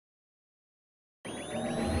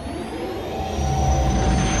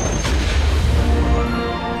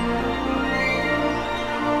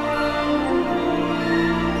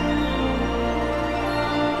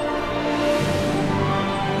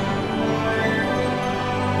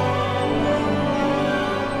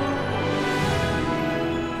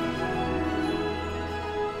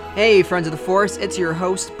Hey, friends of the Force, it's your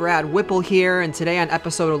host, Brad Whipple here, and today on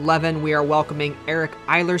episode 11, we are welcoming Eric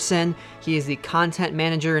Eilerson. He is the content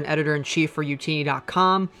manager and editor-in-chief for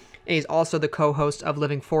Youtini.com, and he's also the co-host of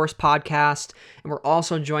Living Force podcast, and we're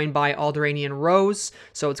also joined by Alderanian Rose,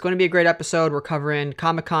 so it's going to be a great episode. We're covering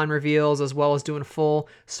Comic-Con reveals, as well as doing a full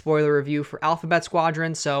spoiler review for Alphabet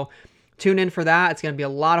Squadron, so tune in for that. It's going to be a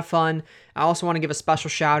lot of fun. I also want to give a special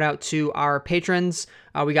shout out to our patrons.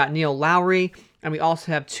 We got Neil Lowry, and we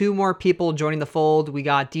also have two more people joining the fold. We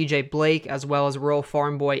got DJ Blake as well as Rural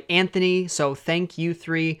Farm Boy Anthony. So thank you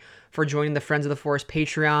three for joining the Friends of the Forest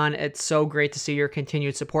Patreon. It's so great to see your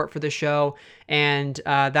continued support for the show. And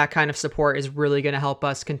that kind of support is really going to help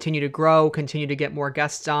us continue to grow, continue to get more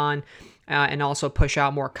guests on, and also push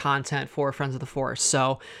out more content for Friends of the Forest.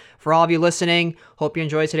 So for all of you listening, hope you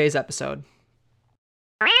enjoyed today's episode.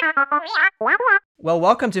 Well,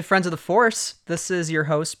 welcome to Friends of the Force. This is your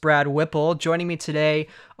host, Brad Whipple. Joining me today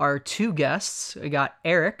are two guests. We got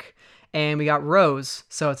Eric and we got Rose.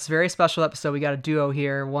 So it's a very special episode. We got a duo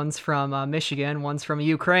here. One's from Michigan, one's from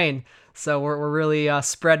Ukraine. So we're really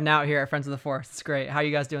spreading out here at Friends of the Force. It's great. How are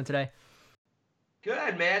you guys doing today?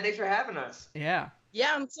 Good, man. Thanks for having us. Yeah,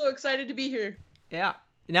 I'm so excited to be here. Yeah.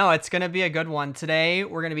 No, it's going to be a good one. Today,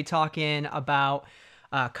 we're going to be talking about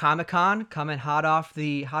Comic-Con coming hot off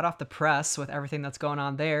the press with everything that's going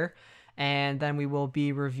on there. And then we will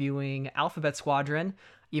be reviewing Alphabet Squadron.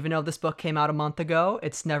 Even though this book came out a month ago,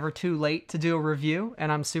 it's never too late to do a review.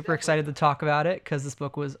 And I'm super excited to talk about it because this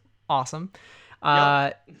book was awesome.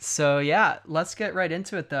 So yeah, let's get right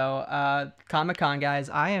into it though. Comic-Con, guys,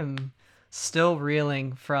 I am still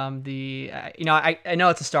reeling from the, I know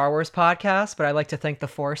it's a Star Wars podcast, but I like to think the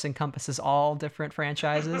Force encompasses all different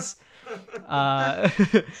franchises.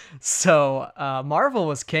 So Marvel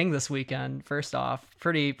was king this weekend. First off,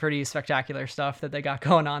 pretty spectacular stuff that they got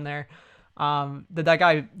going on there. Did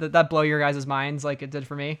that blow your guys' minds like it did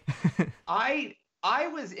for me? I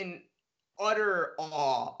was in utter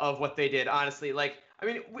awe of what they did, honestly. Like, I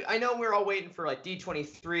mean, I know we're all waiting for like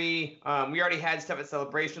D23. We already had stuff at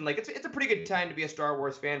Celebration. Like, it's a pretty good time to be a Star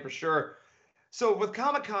Wars fan for sure. So with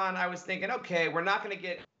Comic-Con, I was thinking, okay, we're not going to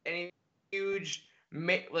get any huge,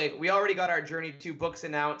 like, we already got our Journey 2 books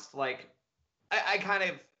announced. Like, I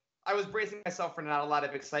was bracing myself for not a lot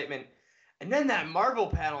of excitement. And then that Marvel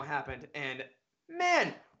panel happened, and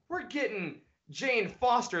man, we're getting Jane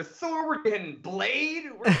Foster Thor, we're getting Blade,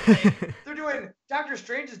 they're doing, Doctor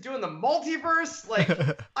Strange is doing the multiverse. Like,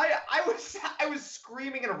 I was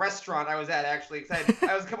screaming in a restaurant I was at, actually, excited.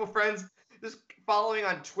 I was a couple friends just following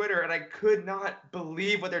on Twitter, and I could not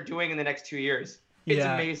believe what they're doing in the next 2 years. It's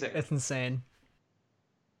amazing. It's insane.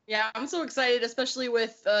 Yeah, I'm so excited, especially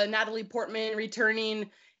with Natalie Portman returning.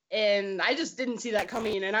 And I just didn't see that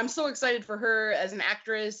coming. And I'm so excited for her as an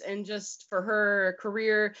actress and just for her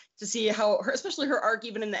career to see how especially her arc,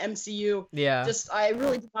 even in the MCU. Yeah. I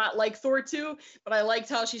really did not like Thor 2, but I liked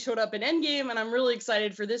how she showed up in Endgame. And I'm really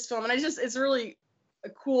excited for this film. And it's really a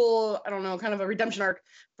cool, I don't know, kind of a redemption arc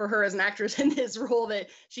for her as an actress in this role that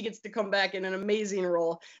she gets to come back in an amazing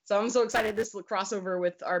role. So I'm so excited this will crossover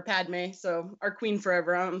with our Padme, so our queen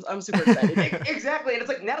forever. I'm super excited. Exactly, and it's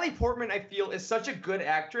like Natalie Portman, I feel, is such a good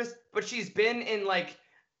actress, but she's been in, like,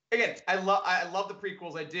 again, I love the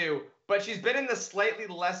prequels, I do, but she's been in the slightly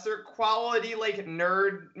lesser quality, like,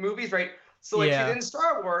 nerd movies, right? So, like, she's in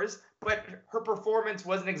Star Wars, but her performance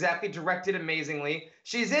wasn't exactly directed amazingly.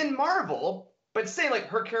 She's in Marvel, but say, like,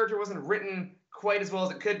 her character wasn't written quite as well as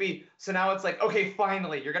it could be. So now it's like, okay,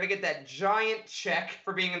 finally, you're going to get that giant check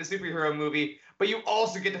for being in a superhero movie, but you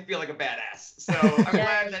also get to feel like a badass. So I'm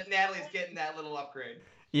glad that Natalie's getting that little upgrade.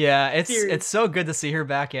 Yeah, it's so good to see her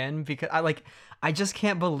back in because I just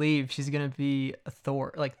can't believe she's going to be a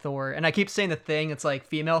Thor, like Thor. And I keep saying the thing, it's like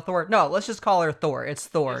female Thor. No, let's just call her Thor. It's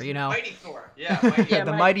Thor, it's you know? Mighty Thor. Yeah,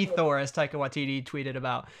 the Mighty Thor, as Taika Waititi tweeted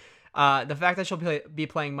about. The fact that she'll be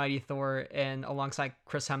playing Mighty Thor and alongside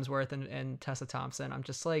Chris Hemsworth and Tessa Thompson, I'm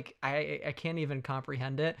just like, I can't even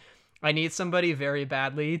comprehend it. I need somebody very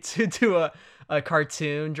badly to do a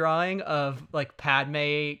cartoon drawing of like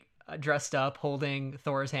Padme dressed up holding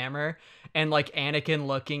Thor's hammer and like Anakin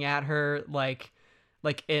looking at her like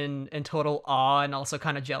in total awe and also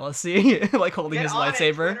kind of jealousy, like holding his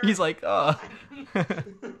lightsaber. He's like, oh.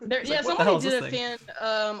 Somebody did a fan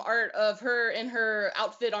art of her in her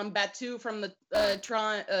outfit on Batuu from the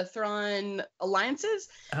Thrawn Alliances,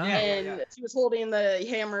 she was holding the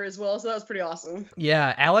hammer as well, so that was pretty awesome.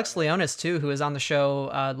 Yeah, Alex Leonis too, who was on the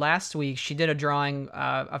show last week, she did a drawing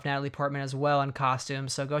of Natalie Portman as well in costume,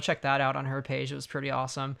 so go check that out on her page. It was pretty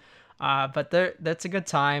awesome. But that's a good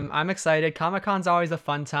time. I'm excited. Comic-Con's always a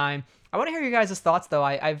fun time. I want to hear you guys' thoughts though.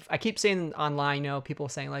 I keep seeing online, people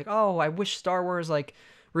saying like, "Oh, I wish Star Wars like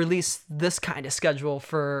released this kind of schedule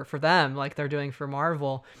for them like they're doing for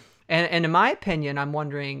Marvel." And in my opinion, I'm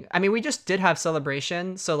wondering, I mean, we just did have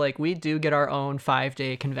Celebration, so like we do get our own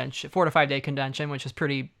 5-day convention, 4 to 5 day convention, which is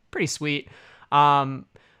pretty sweet. Um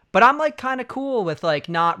but I'm like kind of cool with like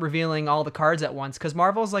not revealing all the cards at once because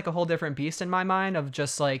Marvel's like a whole different beast in my mind of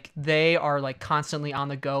just like they are like constantly on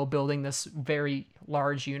the go building this very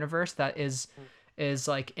large universe that is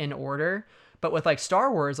like in order. But with like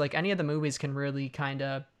Star Wars, like any of the movies can really kind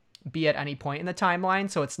of be at any point in the timeline,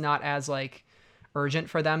 so it's not as like urgent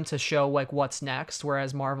for them to show like what's next.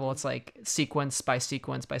 Whereas Marvel, it's like sequence by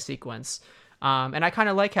sequence by sequence. And I kind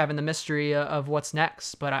of like having the mystery of what's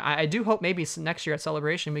next, but I do hope maybe next year at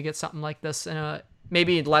Celebration we get something like this in a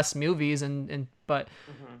maybe less movies but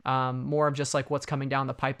more of just like what's coming down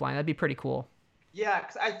the pipeline. That'd be pretty cool. Yeah,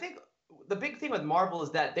 because I think the big thing with Marvel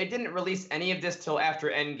is that they didn't release any of this till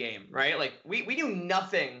after Endgame, right? Like we knew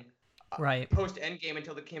nothing right post Endgame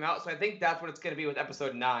until it came out, so I think that's what it's going to be with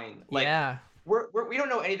Episode 9. Like, yeah. We don't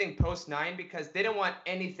know anything post 9 because they don't want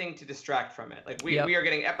anything to distract from it. Like we are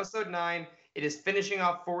getting Episode 9. It is finishing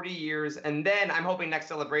off 40 years, and then I'm hoping next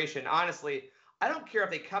Celebration. Honestly, I don't care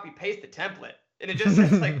if they copy paste the template and it just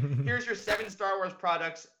says like, here's your 7 Star Wars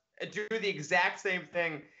products. Do the exact same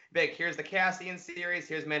thing. Like here's the Cassian series.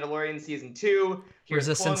 Here's Mandalorian season 2. Here's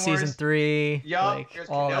this in season 3. Yup. Like, here's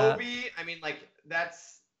all Kenobi. That. I mean, like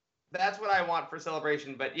that's what I want for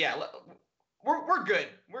Celebration. But yeah. We're good.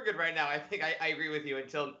 We're good right now. I think I agree with you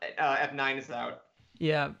until F9 is out.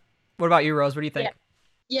 Yeah. What about you, Rose? What do you think?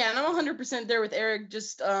 Yeah, and I'm 100% there with Eric.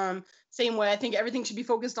 Just same way. I think everything should be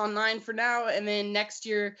focused on 9 for now, and then next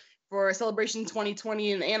year for Celebration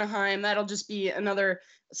 2020 in Anaheim, that'll just be another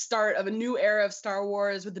start of a new era of Star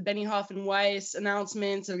Wars with the Benioff and Weiss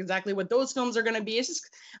announcements of exactly what those films are going to be. It's just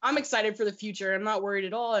I'm excited for the future. I'm not worried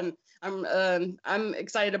at all, and I'm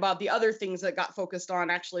excited about the other things that got focused on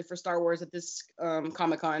actually for Star Wars at this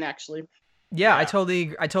Comic-Con actually. Yeah, I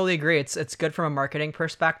totally agree. It's good from a marketing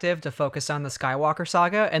perspective to focus on the Skywalker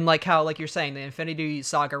saga, and like how like you're saying the Infinity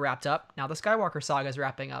Saga wrapped up. Now the Skywalker saga is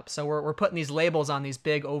wrapping up, so we're putting these labels on these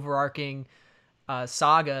big overarching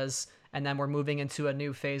sagas, and then we're moving into a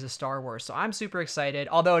new phase of Star Wars. So I'm super excited.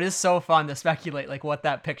 Although it is so fun to speculate like what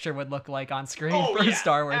that picture would look like on screen for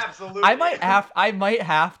Star Wars. Absolutely. I might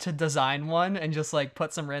have to design one and just like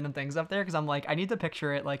put some random things up there because I'm like I need to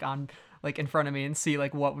picture it like on. Like in front of me and see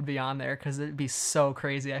like what would be on there because it'd be so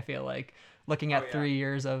crazy. I feel like looking at 3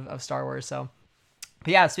 years of Star Wars. So,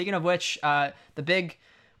 but yeah, speaking of which, the big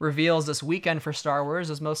reveals this weekend for Star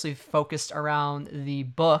Wars is mostly focused around the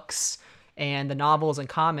books and the novels and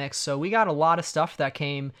comics. So we got a lot of stuff that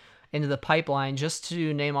came into the pipeline. Just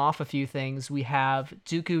to name off a few things, we have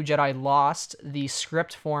Dooku Jedi Lost, the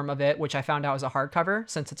script form of it, which I found out was a hardcover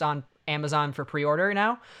since it's on Amazon for pre-order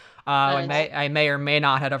now. I may or may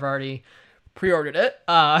not have already pre-ordered it.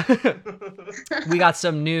 We got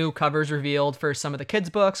some new covers revealed for some of the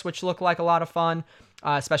kids' books, which look like a lot of fun,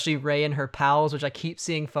 especially Rey and her pals, which I keep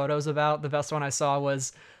seeing photos about. The best one I saw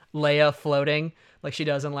was Leia floating like she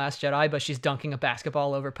does in Last Jedi, but she's dunking a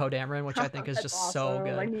basketball over Poe Dameron, which I think is just awesome. so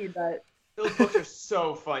good. I need that. Those books are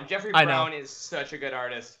so fun. Jeffrey Brown is such a good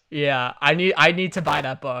artist. Yeah, I need to buy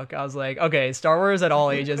that book. I was like, okay, Star Wars at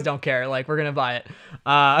all ages, don't care. Like, we're gonna buy it.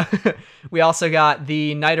 We also got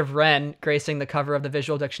the Knight of Ren gracing the cover of the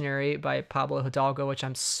Visual Dictionary by Pablo Hidalgo, which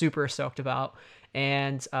I'm super stoked about.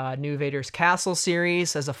 And new Vader's Castle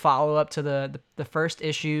series as a follow-up to the first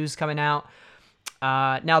issues coming out.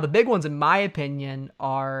 Now, the big ones, in my opinion,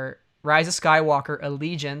 are Rise of Skywalker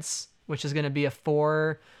Allegiance, which is going to be a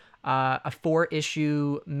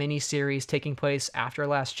 4-issue miniseries taking place after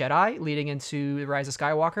Last Jedi, leading into the Rise of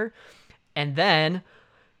Skywalker. And then,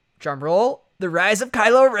 drumroll, The Rise of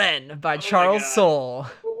Kylo Ren by Charles Soule,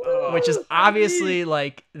 which is obviously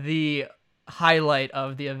like the highlight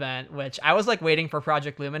of the event, which I was like waiting for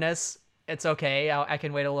Project Luminous. It's okay. I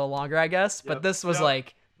can wait a little longer, I guess. But this was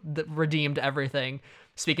like redeemed everything.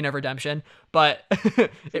 Speaking of redemption, but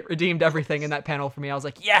it redeemed everything in that panel for me. I was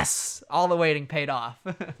like, yes, all the waiting paid off.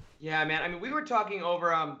 Yeah, man. I mean, we were talking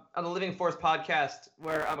over on the Living Force podcast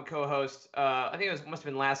where I'm a co-host. I think must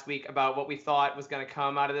have been last week about what we thought was going to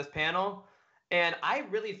come out of this panel. And I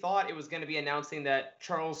really thought it was going to be announcing that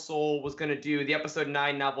Charles Soule was going to do the episode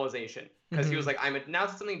 9 novelization because he was like, I'm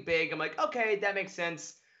announcing something big. I'm like, okay, that makes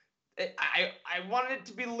sense. I wanted it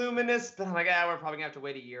to be Luminous, but I'm like, we're probably going to have to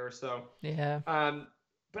wait a year or so. Yeah.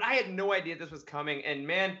 But I had no idea this was coming. And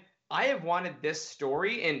man, I have wanted this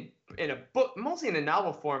story in a book, mostly in a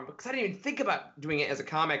novel form, because I didn't even think about doing it as a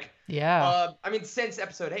comic. Yeah. I mean, since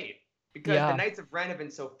episode 8, because the Yeah. Knights of Ren have been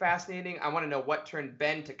so fascinating. I want to know what turned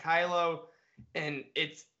Ben to Kylo, and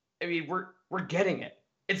I mean, we're getting it.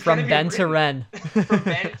 It's From gonna be Ben to Ren. From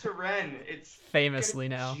Ben to Ren. It's Famously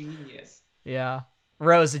now. genius. Yeah.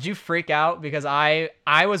 Rose, did you freak out? Because I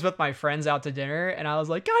was with my friends out to dinner and I was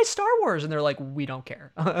like, guys, Star Wars. And they're like, we don't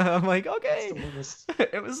care. I'm like, okay.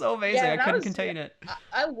 It was so amazing. Yeah, I couldn't contain it.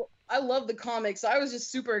 I love the comics. I was just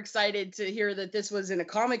super excited to hear that this was in a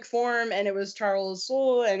comic form and it was Charles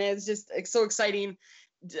Soule, and it's so exciting.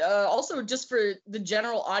 Also, just for the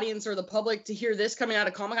general audience or the public to hear this coming out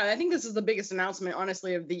of Comic-Con, I think this is the biggest announcement,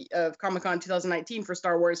 honestly, of Comic-Con 2019 for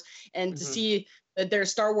Star Wars, and to see that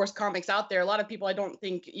there's Star Wars comics out there. A lot of people I don't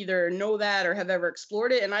think either know that or have ever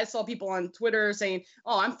explored it. And I saw people on Twitter saying,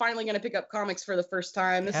 "Oh, I'm finally going to pick up comics for the first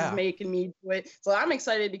time. This is making me do it." So I'm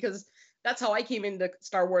excited because that's how I came into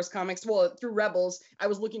Star Wars comics. Well, through Rebels, I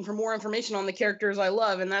was looking for more information on the characters I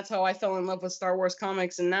love, and that's how I fell in love with Star Wars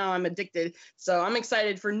comics, and now I'm addicted. So I'm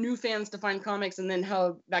excited for new fans to find comics, and then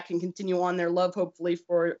how that can continue on their love, hopefully,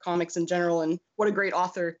 for comics in general. And what a great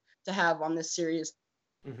author to have on this series.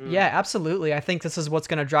 Yeah, absolutely. I think this is what's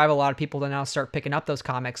going to drive a lot of people to now start picking up those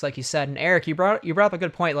comics, like you said. And Eric, you brought up a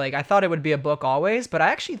good point. Like, I thought it would be a book always, but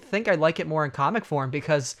I actually think I like it more in comic form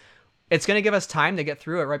because it's going to give us time to get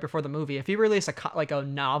through it right before the movie. If you release a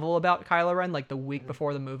novel about Kylo Ren like the week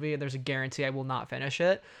before the movie, there's a guarantee I will not finish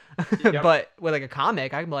it. Yep. But with like a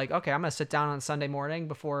comic, I'm like, okay, I'm going to sit down on Sunday morning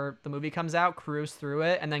before the movie comes out, cruise through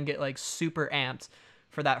it, and then get like super amped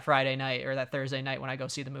for that Friday night or that Thursday night when I go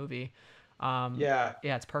see the movie. Yeah,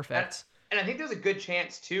 it's perfect. And I think there's a good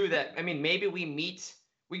chance too that, I mean, maybe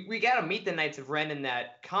we got to meet the Knights of Ren in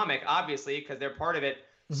that comic, obviously, because they're part of it.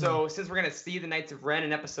 So since we're going to see the Knights of Ren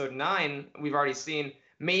in episode 9, we've already seen,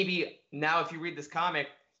 maybe now if you read this comic,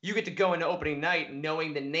 you get to go into opening night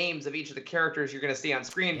knowing the names of each of the characters you're going to see on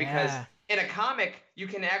screen, because in a comic, you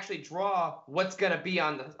can actually draw what's going to be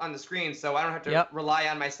on the screen. So I don't have to rely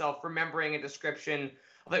on myself remembering a description.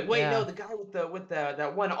 Like, wait, no, the guy with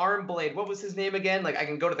that one arm blade, what was his name again? Like, I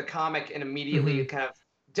can go to the comic and immediately kind of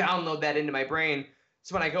download that into my brain.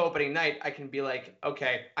 So when I go opening night, I can be like,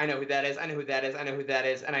 okay, I know who that is. I know who that is. I know who that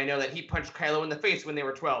is. And I know that he punched Kylo in the face when they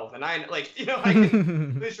were 12. And I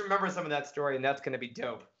can at least remember some of that story, and that's going to be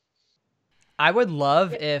dope. I would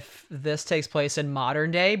love if this takes place in modern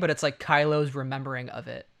day, but it's like Kylo's remembering of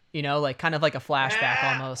it. You know, like kind of like a flashback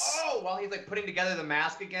almost. Oh, while he's like putting together the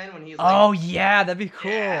mask again when he's like... Oh, yeah, that'd be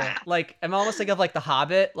cool. Yeah. Like, I'm almost thinking of like The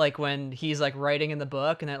Hobbit, like when he's like writing in the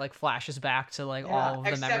book and it like flashes back to like all of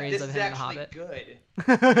the memories of him in The Hobbit. Good.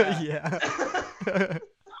 Yeah.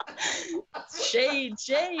 Shade.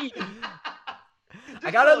 I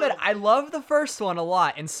gotta admit, I love the first one a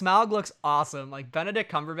lot, and Smaug looks awesome. Like,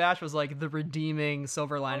 Benedict Cumberbatch was like the redeeming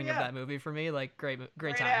silver lining of that movie for me. Like, great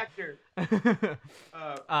time. Actor. But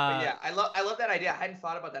yeah, I love that idea. I hadn't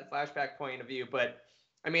thought about that flashback point of view, but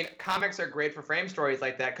I mean, comics are great for frame stories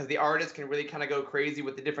like that because the artist can really kind of go crazy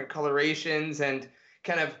with the different colorations and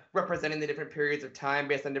kind of representing the different periods of time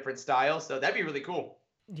based on different styles. So that'd be really cool.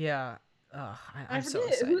 Yeah. I'm so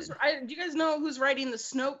excited. excited. Do you guys know who's writing the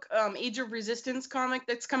Snoke Age of Resistance comic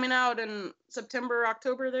that's coming out in September,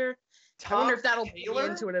 October there? I wonder if that'll be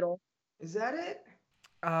into it at all. Is that it?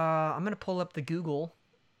 I'm going to pull up the Google.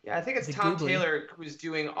 Yeah, I think it's Tom Taylor who's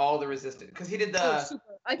doing all the Resistance, because he did the... Oh, super.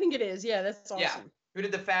 I think it is. Yeah, that's awesome. Yeah, who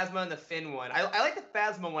did the Phasma and the Finn one. I like the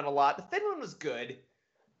Phasma one a lot. The Finn one was good.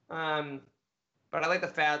 But I like the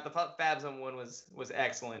Phasma one was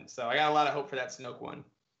excellent. So I got a lot of hope for that Snoke one.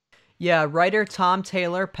 Yeah, writer Tom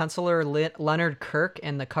Taylor, penciler Leonard Kirk,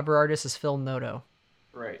 and the cover artist is Phil Noto.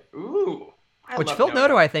 Right. Ooh. Which Phil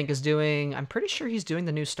Noto, I think, is doing... I'm pretty sure he's doing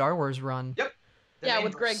the new Star Wars run. Yep.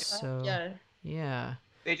 With Greg. So, yeah.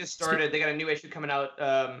 They just started. They got a new issue coming out,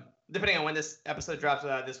 depending on when this episode drops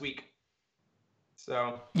this week.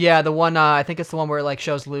 So. Yeah, the one, I think it's the one where it like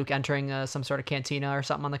shows Luke entering some sort of cantina or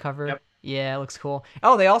something on the cover. Yep. Yeah, it looks cool.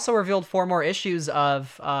 Oh, they also revealed 4 more issues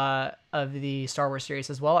of the Star Wars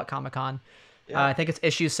series as well at Comic-Con. Yeah. I think it's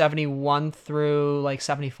issues 71 through like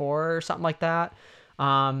 74 or something like that.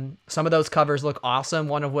 Some of those covers look awesome.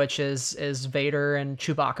 One of which is Vader and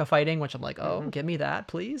Chewbacca fighting, which I'm like, give me that,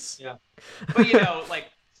 please. Yeah. But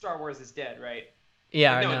like Star Wars is dead, right?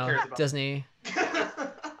 Yeah, I know. Disney.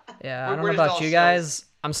 Yeah, I don't know about you guys.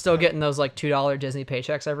 I'm still getting those like $2 Disney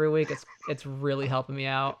paychecks every week. It's really helping me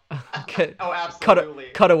out. Oh, absolutely.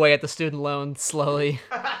 Cut away at the student loan slowly.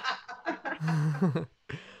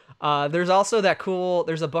 There's also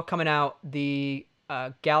there's a book coming out, the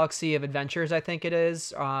Galaxy of Adventures, I think it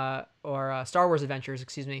is, or Star Wars Adventures,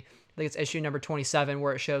 excuse me. think it's issue number 27,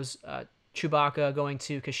 where it shows Chewbacca going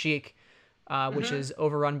to Kashyyyk, which is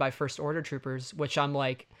overrun by First Order troopers, which I'm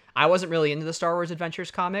like, I wasn't really into the Star Wars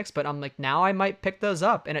Adventures comics, but I'm like, now I might pick those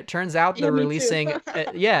up. And it turns out they're releasing,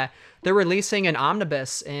 they're releasing an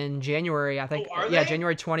omnibus in January, I think.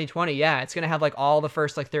 January 2020. Yeah, it's going to have like all the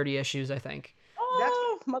first like 30 issues, I think.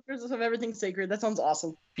 Oh, Mothers of Everything Sacred. That sounds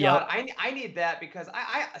awesome. Yeah, I need that because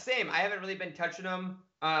I haven't really been touching them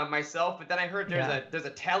myself, but then I heard there's a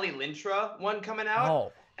Tali Lintra one coming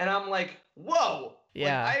out, and I'm like, whoa,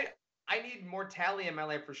 yeah. Like, I need more Tali in my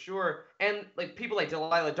life for sure, and like people like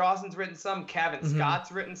Delilah Dawson's written some, Cavan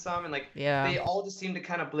Scott's written some, and like they all just seem to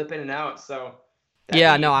kind of blip in and out. So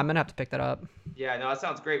I'm gonna have to pick that up. Yeah, no, that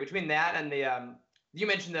sounds great. Between that and the you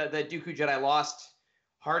mentioned the Dooku Jedi Lost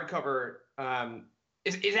hardcover.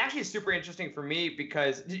 Is actually super interesting for me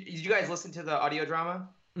because did you guys listen to the audio drama?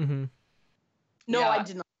 Mm-hmm. No, I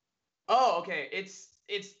did not. Oh, okay. It's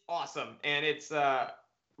awesome, and it's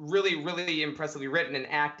really, really impressively written and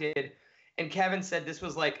acted. And Kevin said this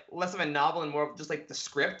was like less of a novel and more of just like the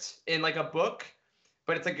script in like a book,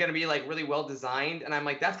 but it's like going to be like really well designed. And I'm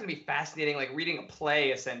like, that's going to be fascinating, like reading a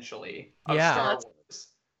play essentially of Star Wars.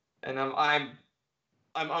 And I'm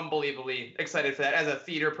unbelievably excited for that. As a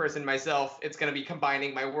theater person myself, it's going to be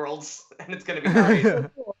combining my worlds, and it's going to be great.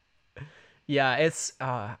 Yeah, it's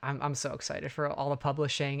I'm so excited for all the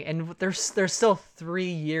publishing, and there's still 3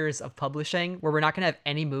 years of publishing where we're not gonna have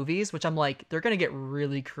any movies, which I'm like, they're gonna get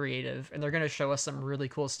really creative and they're gonna show us some really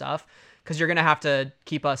cool stuff, because you're gonna have to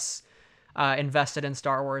keep us invested in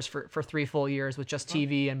Star Wars for 3 full years with just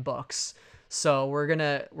TV and books. So we're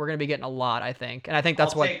gonna be getting a lot, I think, and I think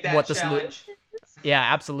that's what this challenge. Yeah,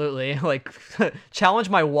 absolutely. Like, challenge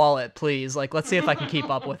my wallet, please. Like, let's see if I can keep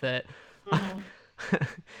up with it.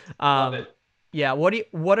 Love it. Yeah, what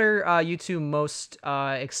are you two most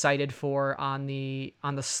excited for on the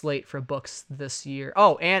slate for books this year?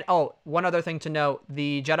 One other thing to note,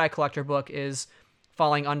 the Jedi Collector book is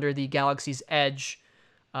falling under the Galaxy's Edge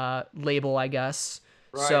label, I guess.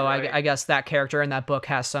 Right, so right. I guess that character in that book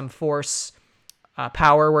has some Force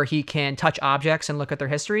power where he can touch objects and look at their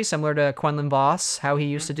history, similar to Quinlan Vos, how he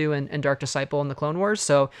used to do in Dark Disciple and the Clone Wars.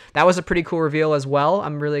 So that was a pretty cool reveal as well.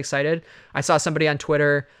 I'm really excited. I saw somebody on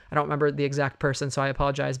Twitter, I don't remember the exact person, so I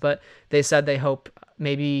apologize, but they said they hope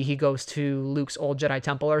maybe he goes to Luke's old Jedi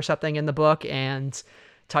temple or something in the book and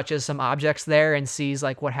touches some objects there and sees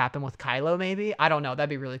like what happened with Kylo maybe. I don't know. That'd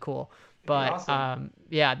be really cool. But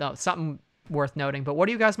awesome. Something worth noting. But what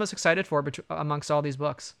are you guys most excited for amongst all these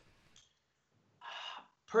books?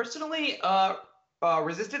 Personally,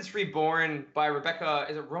 Resistance Reborn by Rebecca,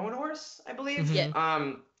 is it Romanors, I believe? Mm-hmm.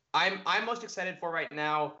 Yeah. I'm most excited for right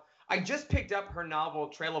now. I just picked up her novel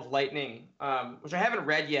Trail of Lightning, which I haven't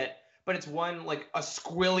read yet, but it's won like a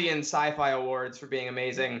squillion sci-fi awards for being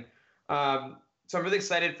amazing. So I'm really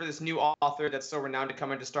excited for this new author that's so renowned to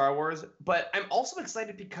come into Star Wars. But I'm also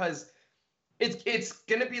excited because it's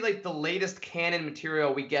gonna be like the latest canon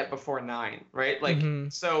material we get before 9, right? Like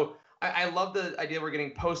so. I love the idea we're getting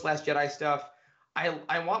post Last Jedi stuff.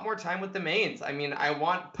 I want more time with the mains. I mean, I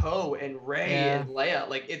want Poe and Rey and Leia.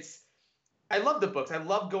 Like I love the books. I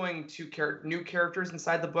love going to new characters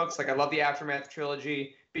inside the books. Like I love the Aftermath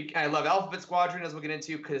trilogy. I love Alphabet Squadron, as we'll get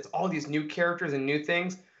into, because it's all these new characters and new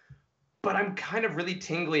things. But I'm kind of really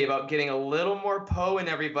tingly about getting a little more Poe and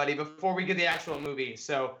everybody before we get the actual movie.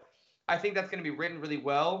 So I think that's going to be written really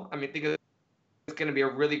well. I mean, I think it's going to be a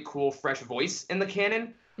really cool, fresh voice in the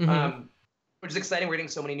canon. Which is exciting. We're getting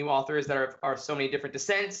so many new authors that are so many different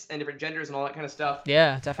descents and different genders and all that kind of stuff.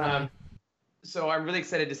 Yeah, definitely. So I'm really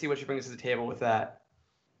excited to see what she brings to the table with that.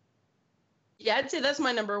 Yeah, I'd say that's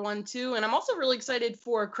my number one too. And I'm also really excited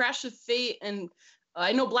for Crash of Fate, and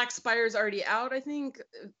I know Black Spire's already out, I think,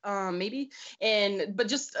 maybe. But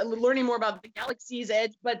just learning more about the Galaxy's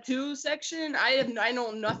Edge Batuu section. I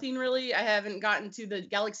know nothing really. I haven't gotten to the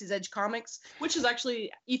Galaxy's Edge comics, which is actually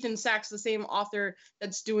Ethan Sachs, the same author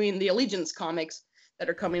that's doing the Allegiance comics that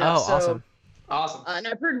are coming up. Oh, awesome. Awesome. And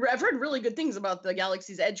I've heard really good things about the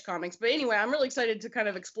Galaxy's Edge comics. But anyway, I'm really excited to kind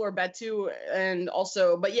of explore Batuu, and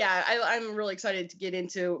also, but yeah, I'm really excited to get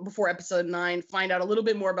into, before episode 9, find out a little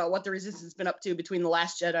bit more about what the Resistance has been up to between The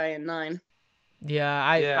Last Jedi and 9. Yeah,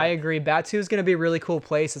 I agree. Batuu is going to be a really cool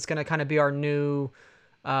place. It's going to kind of be our new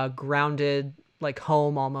grounded like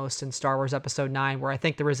home almost in Star Wars Episode 9, where I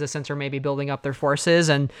think the Resistance are maybe building up their forces,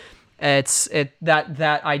 and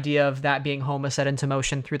that idea of that being home is set into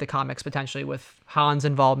motion through the comics, potentially with Han's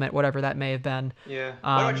involvement, whatever that may have been. Yeah.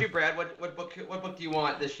 What about you, Brad? What book do you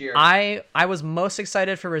want this year? I was most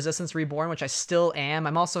excited for Resistance Reborn, which I still am.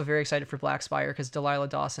 I'm also very excited for Black Spire because Delilah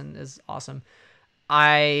Dawson is awesome.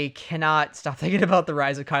 I cannot stop thinking about the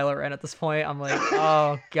rise of Kylo Ren at this point. I'm like,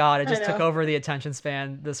 oh god, it just took over the attention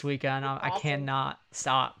span this weekend. I cannot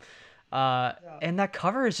stop. And that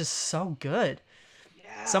cover is just so good.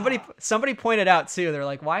 Yeah. Somebody pointed out too. They're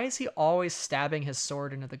like, why is he always stabbing his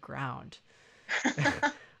sword into the ground?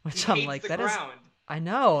 Which I'm like, that is. I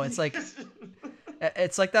know. It's like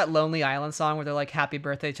it's like that Lonely Island song where they're like, "Happy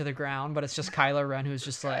birthday to the ground," but it's just Kylo Ren who's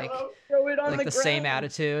just like the same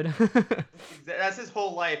attitude. That's his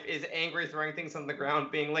whole life, is angry, throwing things on the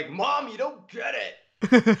ground, being like, "Mom, you don't get it."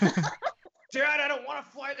 Dad, I don't want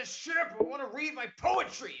to fly the ship. I want to read my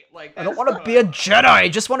poetry. Like, I don't want to be a Jedi. I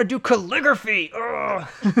just want to do calligraphy.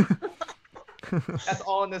 That's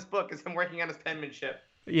all in this book, is him working on his penmanship.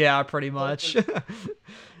 Yeah, pretty much.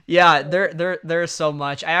 Yeah, there's so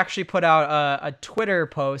much. I actually put out a Twitter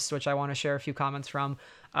post, which I want to share a few comments from,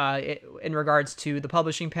 in regards to the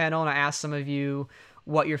publishing panel, and I asked some of you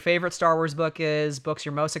what your favorite Star Wars book is, books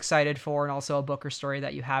you're most excited for, and also a book or story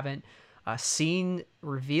that you haven't seen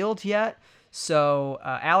revealed yet. So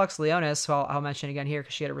Alex Leonis, who I'll mention again here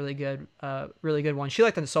because she had a really good one. She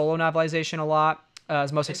liked the solo novelization a lot.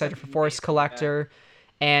 Was most excited for Force Collector.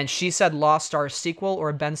 And she said Lost Stars sequel or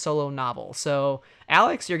a Ben Solo novel. So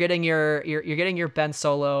Alex, you're getting your Ben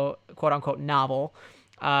Solo quote unquote novel,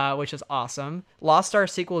 which is awesome. Lost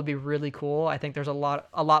Stars sequel would be really cool. I think there's a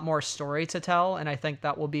lot more story to tell, and I think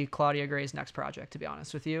that will be Claudia Gray's next project. To be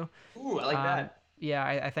honest with you. Ooh, I like that. Yeah,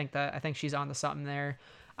 I think she's onto something there.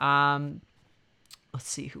 Let's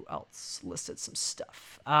see who else listed some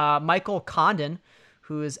stuff. Michael Condon,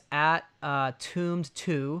 who is at Tombed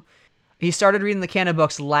 2. He started reading the canon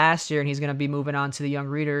books last year, and he's going to be moving on to the young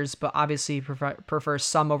readers, but obviously prefers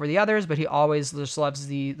some over the others, but he always just loves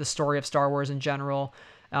the story of Star Wars in general.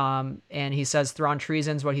 And he says Thrawn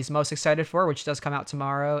Treason is what he's most excited for, which does come out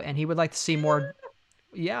tomorrow, and he would like to see more...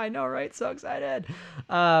 Yeah, I know, right? So excited.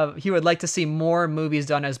 He would like to see more movies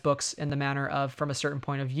done as books in the manner of from a certain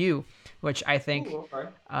point of view, which I think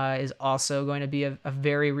is also going to be a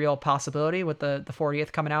very real possibility with the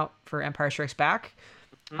 40th coming out for Empire Strikes Back.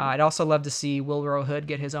 I'd also love to see Willrow Hood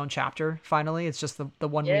get his own chapter, finally. It's just the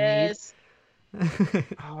one we need.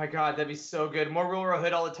 Oh my god, that'd be so good. More Willrow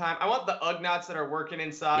Hood all the time. I want the Ugnaughts that are working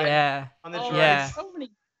inside on the droids. Yeah.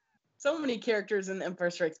 So many characters in Empire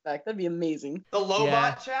Strikes Back. That'd be amazing. The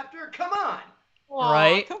Lobot chapter? Come on. Aww,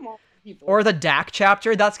 right? Come on, people. Or the Dak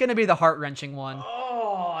chapter. That's going to be the heart-wrenching one.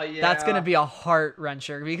 Oh, yeah. That's going to be a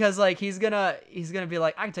heart-wrencher because like he's going to be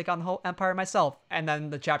like, I can take on the whole Empire myself. And then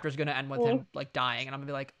the chapter's going to end with him like dying. And I'm going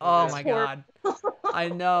to be like, oh my God. I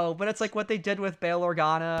know. But it's like what they did with Bail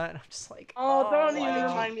Organa. And I'm just like, don't even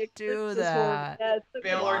remind me. Do that.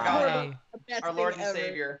 Bail Organa, our Lord and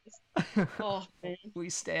Savior. Oh, man. We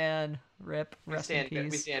stand. Rip. Rest in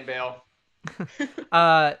peace. We stand Bail.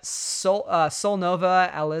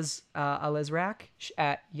 Solnova Alizrak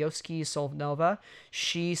at Yoski Solnova.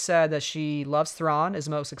 She said that she loves Thrawn, is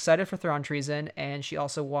most excited for Thrawn Treason, and she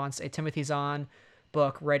also wants a Timothy Zahn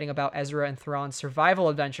book writing about Ezra and Thrawn's survival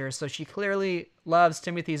adventures. So she clearly loves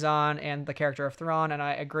Timothy Zahn and the character of Thrawn, and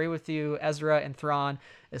I agree with you. Ezra and Thrawn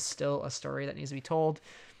is still a story that needs to be told.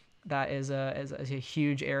 That is a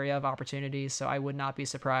huge area of opportunity. So I would not be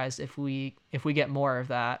surprised if we get more of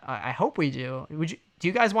that. I hope we do. Do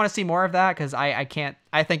you guys want to see more of that? Because I can't.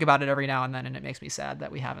 I think about it every now and then, and it makes me sad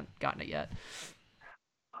that we haven't gotten it yet.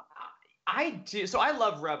 I do. So I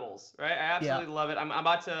love Rebels, right? I absolutely love it.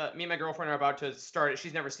 Me and my girlfriend are about to start it.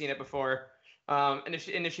 She's never seen it before. And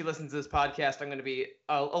if she listens to this podcast, I'm going to be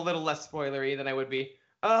a little less spoilery than I would be.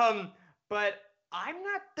 But I'm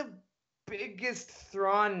not the biggest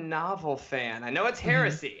Thrawn novel fan. I know it's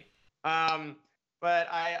heresy. But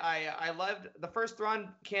I loved the first Thrawn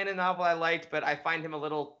canon novel I liked, but I find him a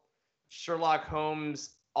little Sherlock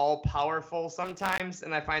Holmes all-powerful sometimes,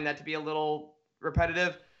 and I find that to be a little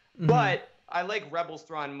repetitive. But I like Rebels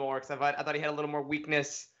Thrawn more because I thought he had a little more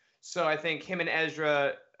weakness. So I think him and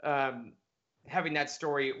Ezra having that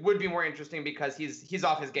story would be more interesting because he's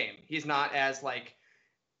off his game. He's not as like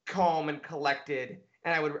calm and collected,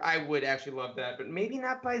 and I would actually love that. But maybe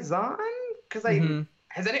not by Zahn because I don't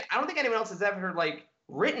think anyone else has ever like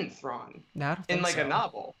written Thrawn in like a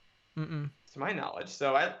novel, to my knowledge.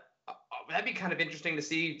 So that'd be kind of interesting to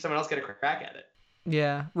see someone else get a crack at it.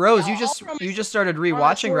 Yeah, Rose, you just started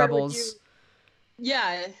rewatching Rebels.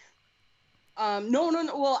 Yeah. No.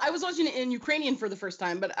 Well, I was watching it in Ukrainian for the first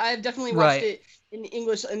time, but I've definitely watched it in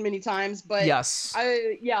English many times. But yes,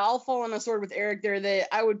 I'll fall on a sword with Eric there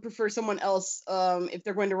that I would prefer someone else. If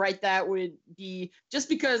they're going to write that, would be just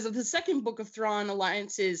because of the second Book of Thrawn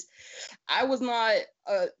Alliances. I was not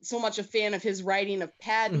so much a fan of his writing of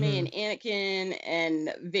Padme and Anakin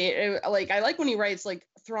and like I like when he writes like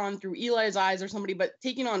Thrawn through Eli's eyes or somebody, but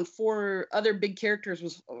taking on 4 other big characters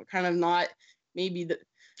was kind of not maybe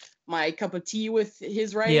my cup of tea with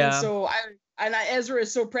his writing. Yeah. So Ezra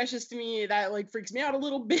is so precious to me that like freaks me out a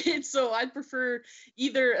little bit. So I'd prefer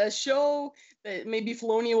either a show that maybe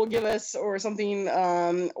Filoni will give us or something,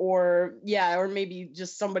 or maybe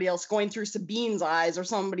just somebody else going through Sabine's eyes or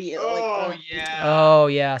somebody. Oh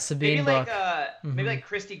yeah, Sabine maybe book. Maybe like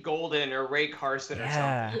Christy Golden or Ray Carson or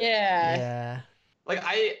something. Yeah. Like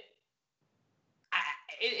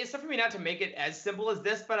it's tough for me not to make it as simple as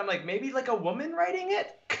this, but I'm like, maybe like a woman writing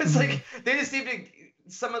it? Because like they just seem to,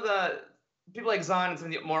 some of the people like Zahn and some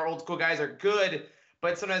of the more old school guys are good,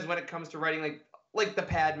 but sometimes when it comes to writing like the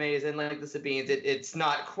Padmes and like the Sabines, it's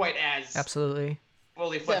not quite as absolutely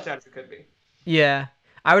fully fleshed out as it could be. Yeah,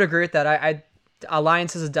 I would agree with that. I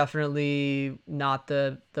Alliances is definitely not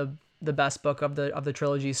the best book of the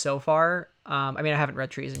trilogy so far. I mean, I haven't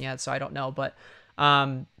read Treason yet, so I don't know, but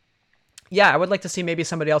yeah, I would like to see maybe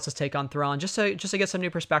somebody else's take on Thrawn, just to get some new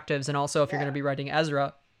perspectives, and also if you're going to be writing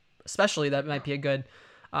Ezra, especially, that might be a good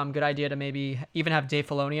idea to maybe even have Dave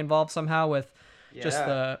Filoni involved somehow with just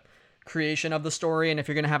the creation of the story, and if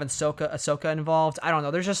you're going to have Ahsoka involved, I don't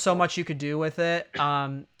know. There's just so much you could do with it.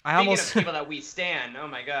 Speaking of people that we stan, oh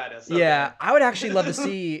my god, Ahsoka. Yeah, I would actually love to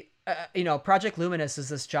see. Project Luminous is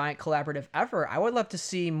this giant collaborative effort. I would love to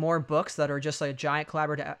see more books that are just like a giant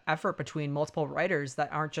collaborative effort between multiple writers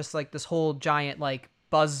that aren't just like this whole giant like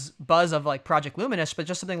buzz of like Project Luminous, but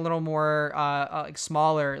just something a little more like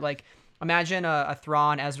smaller. Like imagine a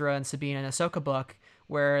Thrawn, Ezra, and Sabine and Ahsoka book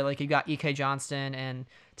where like you got E.K. Johnston and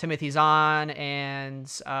Timothy Zahn and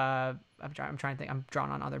I'm trying to think. I'm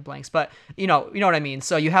drawing on other blanks, but you know what I mean.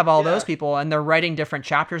 So you have all those people, and they're writing different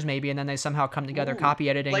chapters, maybe, and then they somehow come together, copy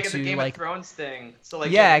editing like to a Game like of Thrones thing. So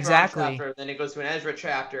like exactly. Chapter, then it goes to an Ezra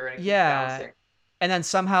chapter, and and then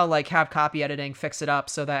somehow like have copy editing fix it up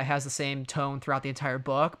so that it has the same tone throughout the entire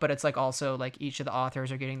book, but it's like also like each of the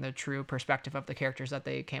authors are getting the true perspective of the characters that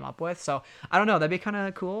they came up with. So I don't know, that'd be kind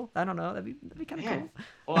of cool. I don't know, that'd be kind of cool.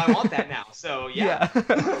 Well, I want that now. So yeah.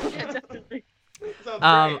 Yeah, definitely.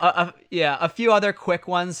 A few other quick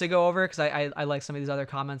ones to go over because I like some of these other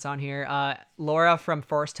comments on here. Laura from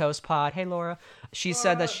Force Toast Pod. Hey Laura. She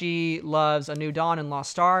said that she loves A New Dawn and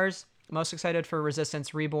Lost Stars. Most excited for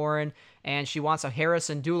Resistance Reborn, and she wants a Hera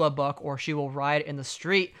Syndulla book or she will ride in the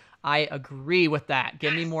street. I agree with that.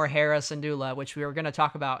 Give me more Hera Syndulla, which we were going to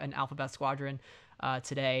talk about in Alphabet Squadron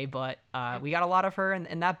today, but we got a lot of her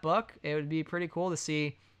in that book. It would be pretty cool to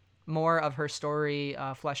see more of her story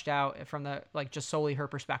fleshed out from the like just solely her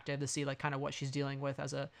perspective, to see like kind of what she's dealing with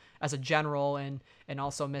as a general, and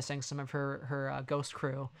also missing some of her ghost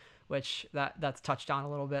crew, which that's touched on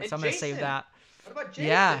a little bit. And so I'm gonna save that. What about Jason?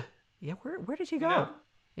 Yeah. Where did he go?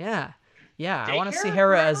 Yeah. Daycare? I want to see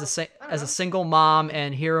Hera as a single mom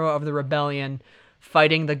and hero of the rebellion,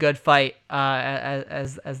 fighting the good fight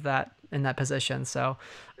as that in that position. So.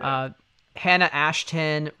 Hannah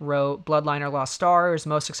Ashton wrote Bloodline or Lost Stars,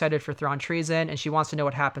 most excited for Thrawn Treason, and she wants to know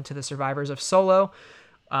what happened to the survivors of Solo.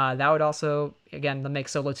 That would also, again, the Make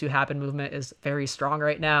Solo 2 Happen movement is very strong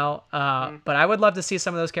right now. But I would love to see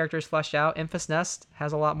some of those characters fleshed out. Enfys Nest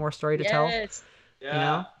has a lot more story to tell. Yeah. You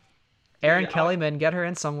know? Erin Kellyman, get her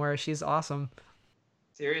in somewhere. She's awesome.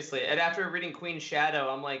 Seriously. And after reading Queen Shadow,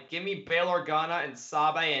 I'm like, give me Bail Organa and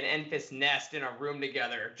Sabe and Enfys Nest in a room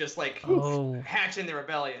together. Just like hatching the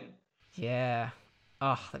rebellion. Yeah.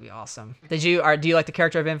 Oh, that'd be awesome. Do you like the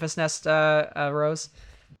character of Enfys Nest, Rose?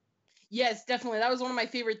 Yes, definitely. That was one of my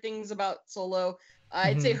favorite things about Solo.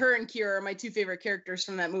 I'd say her and Kira are my 2 favorite characters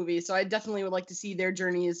from that movie. So I definitely would like to see their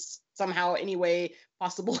journeys somehow, any way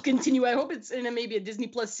possible, continue. I hope it's in maybe a Disney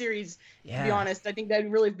Plus series, to be honest. I think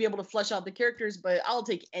that'd really be able to flesh out the characters, but I'll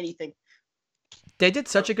take anything. They did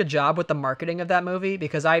such a good job with the marketing of that movie,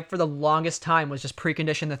 because I, for the longest time, was just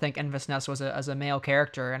preconditioned to think Enfys Nest was as a male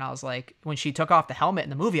character. And I was like, when she took off the helmet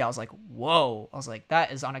in the movie, I was like, whoa. I was like,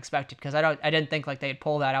 that is unexpected, because I didn't think like they'd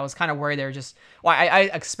pull that. I was kind of worried they were just,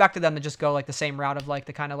 I expected them to just go like the same route of like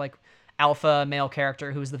the kind of like alpha male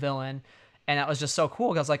character who's the villain. And that was just so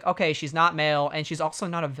cool. I was like, okay, she's not male, and she's also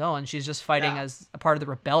not a villain. She's just fighting as a part of the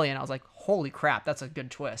rebellion. I was like, holy crap, that's a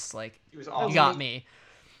good twist. Like, you got me.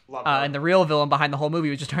 And the real villain behind the whole movie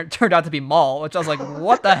was just turned out to be Maul, which I was like,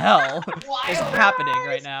 what the hell is happening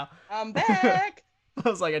right now? I'm back. I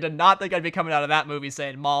was like, I did not think I'd be coming out of that movie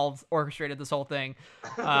saying Maul orchestrated this whole thing,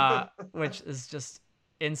 which is just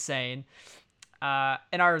insane.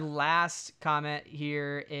 And our last comment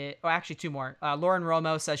here actually two more. Lauren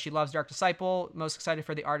Romo says she loves Dark Disciple. Most excited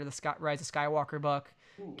for the Art of the Rise of Skywalker book.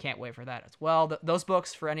 Ooh. Can't wait for that as well. Those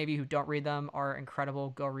books, for any of you who don't read them, are incredible.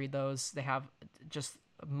 Go read those. They have just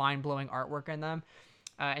mind-blowing artwork in them.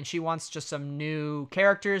 And she wants just some new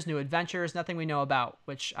characters, new adventures, nothing we know about,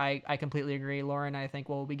 which I completely agree. Lauren, I think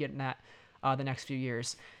we'll be getting that the next few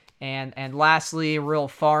years. And lastly, Real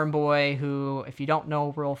Farm Boy, who, if you don't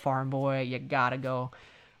know Real Farm Boy, you gotta go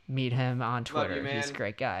meet him on Twitter. Love you, man. He's a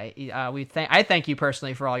great guy. I thank you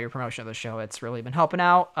personally for all your promotion of the show. It's really been helping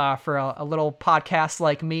out for a little podcast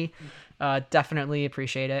like me. Definitely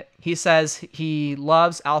appreciate it. He says he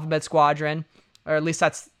loves Alphabet Squadron, or at least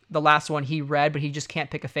that's the last one he read, but he just can't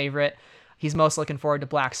pick a favorite. He's most looking forward to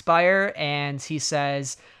Black Spire, and he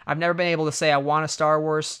says, I've never been able to say I want a Star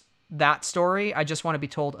Wars that story. I just want to be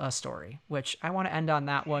told a story, which I want to end on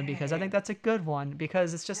that one because I think that's a good one,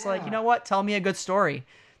 because it's just like, you know what? Tell me a good story.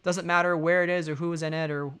 Doesn't matter where it is or who's in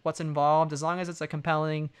it or what's involved. As long as it's a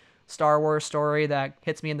compelling Star Wars story that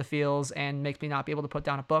hits me in the feels and makes me not be able to put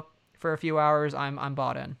down a book for a few hours, I'm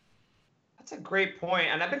bought in. That's a great point.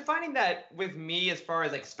 And I've been finding that with me, as far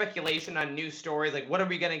as like speculation on new stories, like what are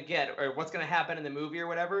we going to get or what's going to happen in the movie or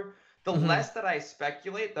whatever, the less that I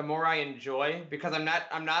speculate, the more I enjoy, because I'm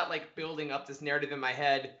not like building up this narrative in my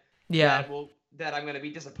head that I'm going to be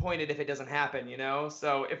disappointed if it doesn't happen, you know?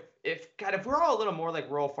 So if we're all a little more like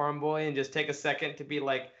Rural Farm Boy and just take a second to be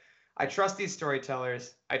like, I trust these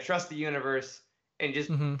storytellers, I trust the universe, and just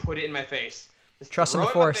put it in my face. Just trust in the throw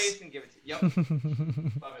it in my Force. face and give it to Yep.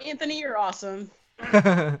 Love it. Anthony, you're awesome.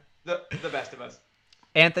 The best of us.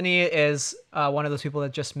 Anthony is one of those people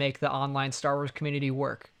that just make the online Star Wars community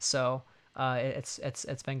work. So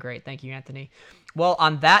it's been great. Thank you, Anthony. Well,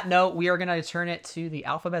 on that note, we are going to turn it to the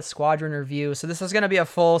Alphabet Squadron review. So this is going to be a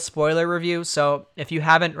full spoiler review. So if you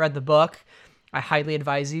haven't read the book, I highly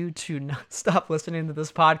advise you to not stop listening to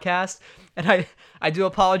this podcast. And I do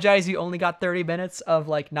apologize. You only got 30 minutes of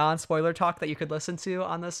like non-spoiler talk that you could listen to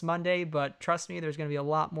on this Monday, but trust me, there's going to be a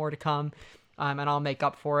lot more to come, and I'll make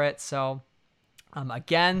up for it. So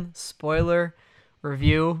again, spoiler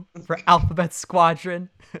review for Alphabet Squadron.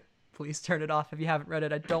 Please turn it off if you haven't read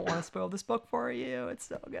it. I don't want to spoil this book for you. It's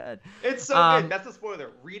so good. It's so good. That's a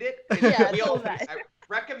spoiler. Read it. Yeah, I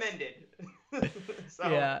recommend it. So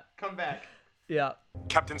Yeah. Come back. Yeah.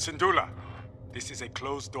 Captain Syndulla, this is a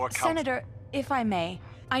closed-door council. Senator, if I may,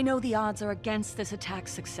 I know the odds are against this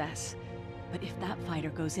attack's success. But if that fighter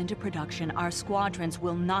goes into production, our squadrons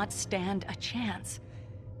will not stand a chance.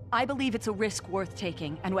 I believe it's a risk worth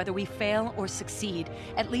taking, and whether we fail or succeed,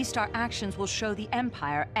 at least our actions will show the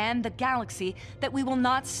Empire and the galaxy that we will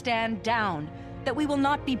not stand down, that we will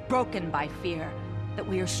not be broken by fear, that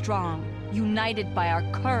we are strong, united by our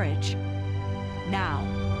courage. Now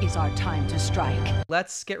is our time to strike.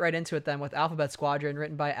 Let's get right into it then with Alphabet Squadron,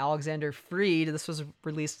 written by Alexander Freed. This was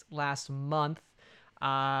released last month.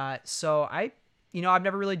 So I've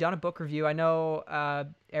never really done a book review. I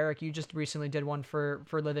know, Eric, you just recently did one for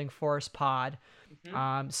Living Force Pod.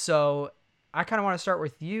 So I kind of want to start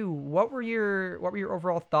with you. What were your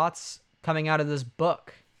overall thoughts coming out of this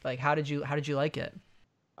book? Like, how did you like it?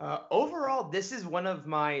 Overall, this is one of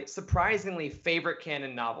my surprisingly favorite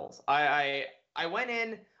canon novels. I went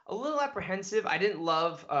in a little apprehensive. I didn't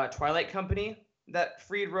love Twilight Company that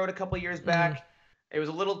Freed wrote a couple years back. It was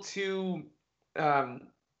a little too kind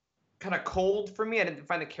of cold for me. I didn't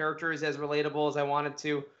find the characters as relatable as I wanted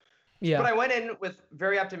to. Yeah. But I went in with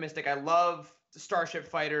very optimistic. I love the Starship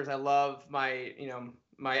Fighters. I love my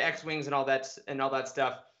X-Wings and all that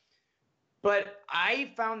stuff. But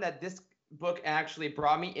I found that this book actually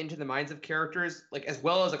brought me into the minds of characters, like as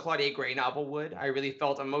well as a Claudia Gray novel would. I really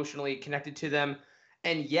felt emotionally connected to them.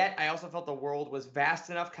 And yet I also felt the world was vast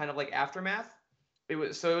enough, kind of like Aftermath. It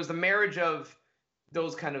was the marriage of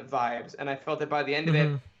those kind of vibes. And I felt that by the end of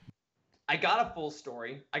it, I got a full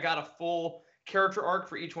story. I got a full character arc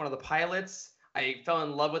for each one of the pilots. I fell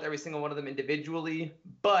in love with every single one of them individually,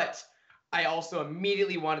 but I also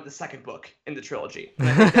immediately wanted the second book in the trilogy. And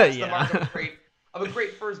I think that's the mark of a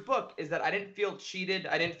great first book, is that I didn't feel cheated.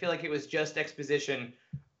 I didn't feel like it was just exposition,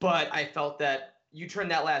 but I felt that you turn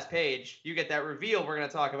that last page, you get that reveal we're going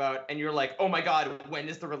to talk about, and you're like, oh my God, when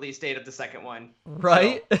is the release date of the second one?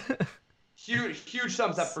 Right? So, huge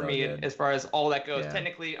thumbs up for me good. as far as all that goes. Yeah.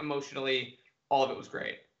 Technically, emotionally, all of it was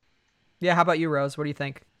great. Yeah. How about you, Rose? What do you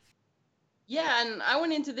think? Yeah, and I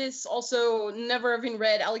went into this also never having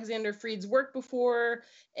read Alexander Freed's work before,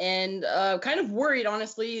 and kind of worried,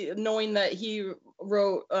 honestly, knowing that he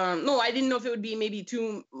wrote. No, I didn't know if it would be maybe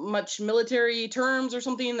too much military terms or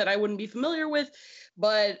something that I wouldn't be familiar with,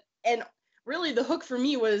 and really the hook for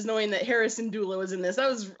me was knowing that Hera Syndulla was in this. That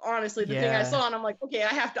was honestly the thing I saw, and I'm like, okay,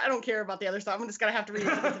 I don't care about the other stuff. I'm just gonna have to read it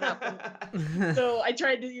to get to that point. So I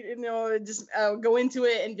tried to, just go into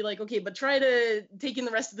it and be like, okay, but try to take in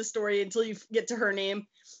the rest of the story until you get to her name,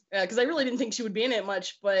 because I really didn't think she would be in it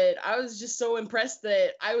much. But I was just so impressed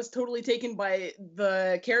that I was totally taken by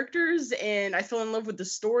the characters, and I fell in love with the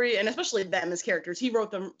story, and especially them as characters. He wrote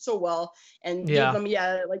them so well and gave them,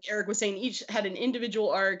 like Eric was saying, each had an individual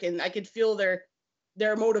arc, and I could feel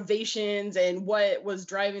their motivations and what was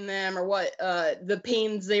driving them, or what the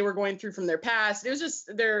pains they were going through from their past. It was just,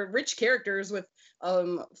 they're rich characters with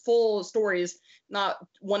full stories, not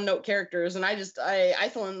one note characters, and I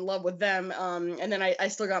fell in love with them, and then I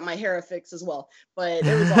still got my Hera fix as well, but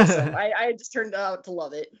it was awesome. I just turned out to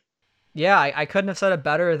love it. Yeah, I couldn't have said it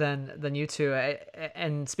better than you two.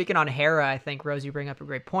 And speaking on Hera, I think, Rose, you bring up a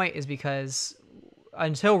great point, is because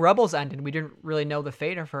until Rebels ended, we didn't really know the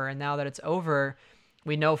fate of her, and now that it's over,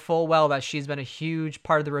 we know full well that she's been a huge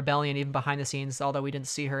part of the rebellion, even behind the scenes, although we didn't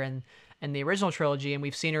see her in the original trilogy, and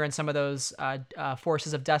we've seen her in some of those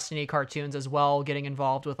Forces of Destiny cartoons as well, getting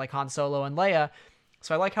involved with like Han Solo and Leia.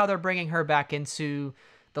 So I like how they're bringing her back into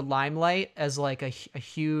the limelight as like a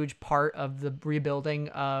huge part of the rebuilding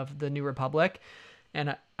of the New Republic.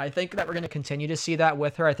 And I think that we're going to continue to see that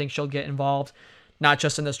with her. I think she'll get involved not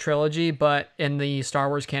just in this trilogy, but in the Star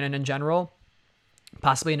Wars canon in general,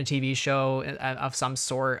 possibly in a TV show of some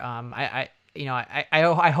sort. I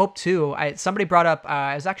hope too. Somebody brought up,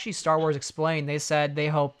 it was actually Star Wars Explained. They said they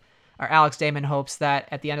hope, or Alex Damon hopes, that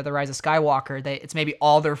at the end of The Rise of Skywalker, it's maybe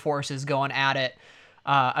all their forces going at it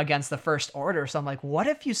against the First Order. So I'm like, what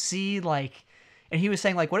if you see like, and he was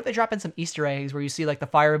saying like, what if they drop in some Easter eggs where you see like the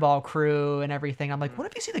Fireball crew and everything? I'm like, what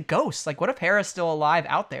if you see the ghosts? Like, what if Hera's still alive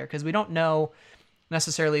out there? Because we don't know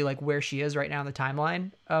necessarily like where she is right now in the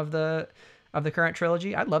timeline of the current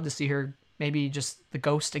trilogy. I'd love to see her maybe just the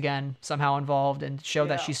ghost again somehow involved and show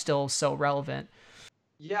that she's still so relevant.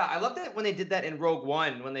 Yeah, I love that when they did that in Rogue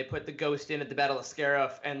One, when they put the ghost in at the Battle of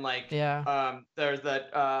Scarif, and like, there's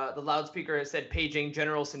the loudspeaker said paging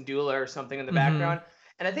General Syndulla or something in the background,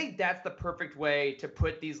 and I think that's the perfect way to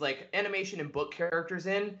put these like animation and book characters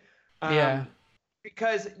in,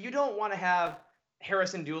 because you don't want to have Hera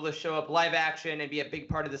Syndulla show up live action and be a big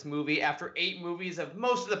part of this movie after 8 movies of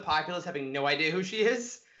most of the populace having no idea who she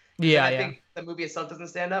is. Yeah, I think the movie itself doesn't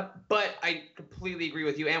stand up, but I completely agree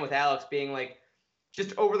with you and with Alex being like,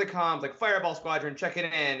 just over the comms, like Fireball Squadron checking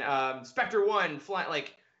in, Spectre One flying,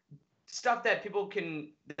 like stuff that people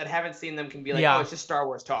that haven't seen them can be like, oh, it's just Star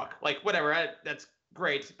Wars talk, like whatever. That's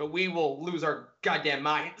great, but we will lose our goddamn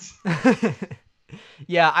minds.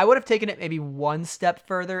 Yeah, I would have taken it maybe one step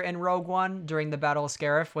further in Rogue One during the Battle of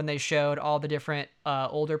Scarif when they showed all the different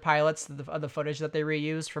older pilots of the footage that they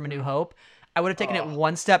reused from A New Hope. I would have taken it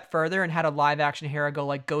one step further and had a live action Hera go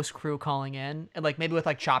like Ghost Crew calling in, and like maybe with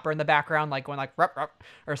like Chopper in the background, like going like rup, rup,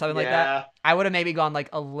 or something like that. I would have maybe gone like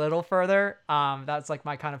a little further. That's like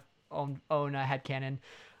my kind of own headcanon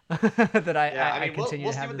that I continue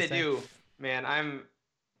we'll to have. We'll see what they do, man.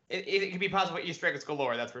 It could be possible Easter eggs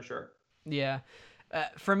galore, that's for sure. Yeah.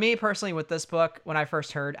 For me personally, with this book, when I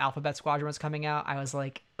first heard Alphabet Squadron was coming out, I was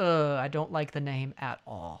like, I don't like the name at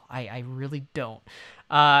all. I really don't.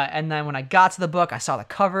 And then when I got to the book, I saw the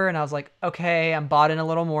cover and I was like, okay, I'm bought in a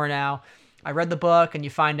little more now. I read the book and you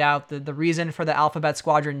find out the reason for the Alphabet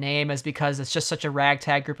Squadron name is because it's just such a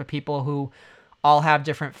ragtag group of people who all have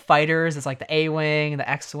different fighters. It's like the A-Wing, the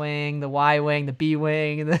X-Wing, the Y-Wing, the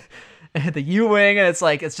B-Wing, the U-Wing. And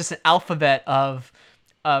it's just an alphabet of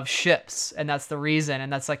ships, and that's the reason,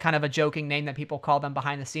 and that's like kind of a joking name that people call them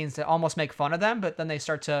behind the scenes to almost make fun of them, but then they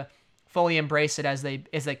start to fully embrace it as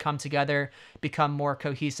they come together, become more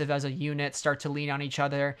cohesive as a unit, start to lean on each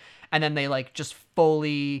other, and then they like just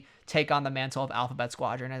fully take on the mantle of Alphabet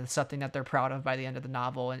Squadron, and it's something that they're proud of by the end of the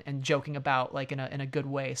novel and joking about like in a good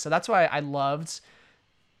way. So that's why I loved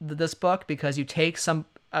this book, because you take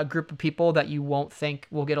a group of people that you won't think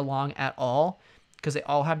will get along at all, because they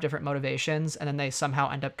all have different motivations, and then they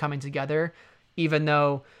somehow end up coming together, even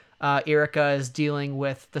though Yrica is dealing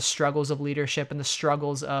with the struggles of leadership and the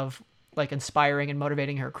struggles of like inspiring and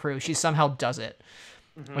motivating her crew. She somehow does it,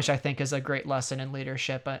 which I think is a great lesson in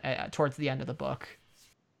leadership towards the end of the book.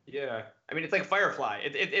 Yeah, I mean, it's like Firefly.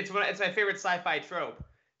 It's my favorite sci-fi trope.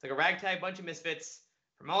 It's like a ragtag bunch of misfits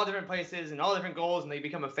from all different places and all different goals, and they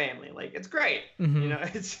become a family. Like, it's great. You know,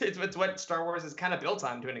 it's what Star Wars is kind of built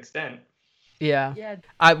on to an extent. Yeah.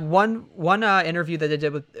 One interview that they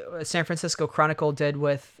did with San Francisco Chronicle did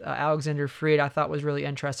with Alexander Freed, I thought was really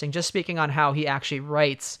interesting. Just speaking on how he actually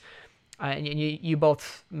writes. And you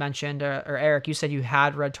both mentioned, or Eric, you said you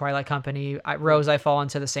had read Twilight Company. Rose, I fall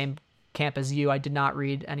into the same camp as you. I did not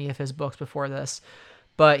read any of his books before this,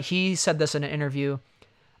 but he said this in an interview.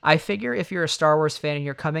 I figure if you're a Star Wars fan and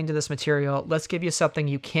you're coming to this material, let's give you something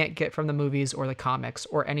you can't get from the movies or the comics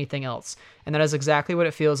or anything else. And that is exactly what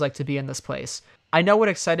it feels like to be in this place. I know what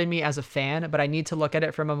excited me as a fan, but I need to look at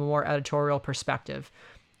it from a more editorial perspective.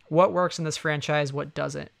 What works in this franchise, what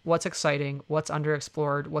doesn't? What's exciting, what's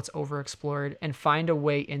underexplored, what's overexplored, and find a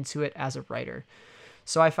way into it as a writer.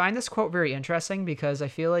 So I find this quote very interesting because I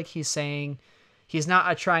feel like he's saying he's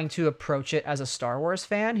not trying to approach it as a Star Wars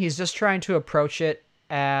fan. He's just trying to approach it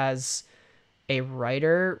as a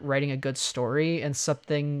writer writing a good story and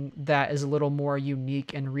something that is a little more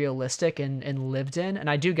unique and realistic and lived in. And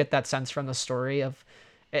I do get that sense from the story of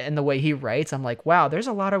and the way he writes. I'm like, wow, there's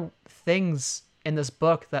a lot of things in this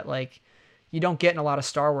book that like you don't get in a lot of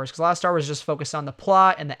Star Wars, because a lot of Star Wars is just focused on the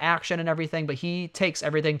plot and the action and everything, but he takes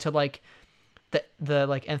everything to like the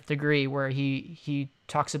like nth degree, where he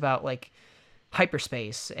talks about like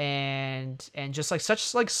hyperspace and just like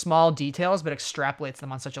such like small details, but extrapolates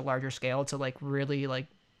them on such a larger scale to like really like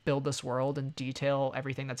build this world and detail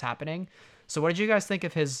everything that's happening. So what did you guys think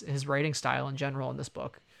of his writing style in general in this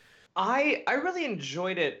book? I really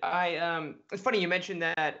enjoyed it. It's funny you mentioned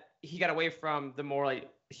that he got away from the more like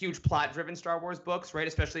huge plot driven Star Wars books, right?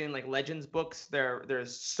 Especially in like Legends books,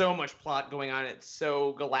 there's so much plot going on. It's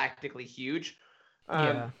so galactically huge.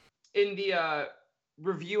 In the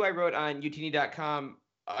review I wrote on utini.com,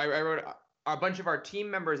 I wrote a bunch of our team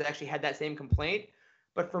members actually had that same complaint.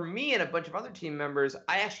 But for me and a bunch of other team members,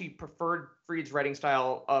 I actually preferred Freed's writing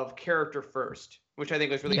style of character first, which I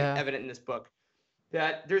think was really evident in this book.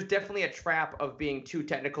 That there's definitely a trap of being too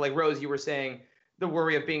technical. Like Rose, you were saying, the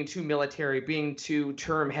worry of being too military, being too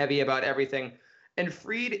term heavy about everything. And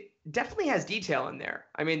Freed definitely has detail in there.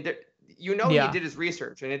 I mean, he did his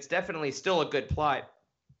research, and it's definitely still a good plot.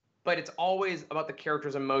 But it's always about the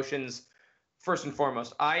character's emotions first and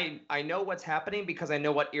foremost. I know what's happening because I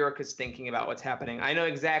know what Erica's thinking about what's happening. I know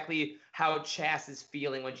exactly how Chas is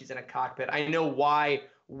feeling when she's in a cockpit. I know why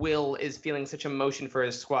Will is feeling such emotion for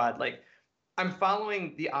his squad. Like, I'm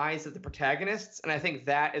following the eyes of the protagonists, and I think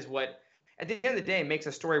that is what, at the end of the day, makes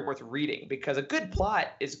a story worth reading. Because a good plot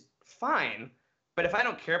is fine, but if I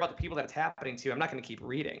don't care about the people that it's happening to, I'm not going to keep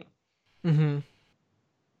reading. Mm-hmm.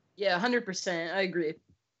 Yeah, 100%. I agree.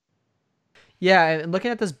 Yeah, and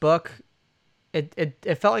looking at this book,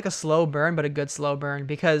 it felt like a slow burn, but a good slow burn,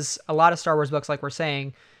 because a lot of Star Wars books, like we're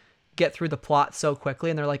saying, get through the plot so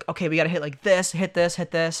quickly, and they're like, okay, we got to hit like this, hit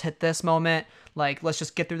this moment. Like, let's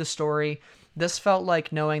just get through the story. This felt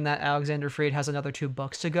like, knowing that Alexander Freed has another 2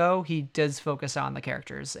 books to go, he does focus on the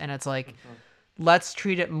characters. And it's like, let's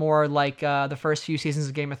treat it more like the first few seasons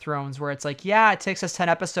of Game of Thrones, where it's like, yeah, it takes us 10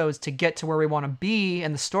 episodes to get to where we want to be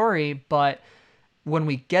in the story, but when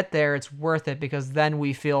we get there, it's worth it, because then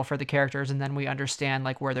we feel for the characters and then we understand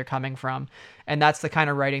like where they're coming from. And that's the kind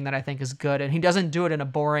of writing that I think is good. And he doesn't do it in a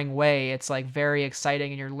boring way. It's like very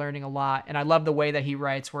exciting and you're learning a lot. And I love the way that he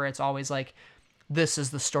writes, where it's always like, this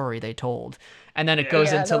is the story they told. And then it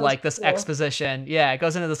goes into like this exposition. Yeah, it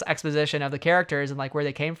goes into this exposition of the characters and like where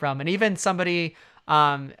they came from. And even somebody,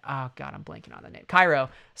 oh God, I'm blanking on the name.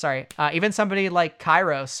 Cairo. Sorry. Even somebody like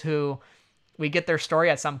Kairos, who we get their story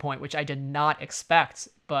at some point, which I did not expect,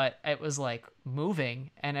 but it was like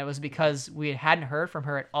moving. And it was because we hadn't heard from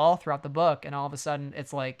her at all throughout the book. And all of a sudden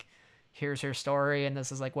it's like, here's her story. And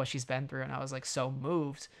this is like what she's been through. And I was like so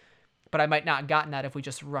moved. But I might not have gotten that if we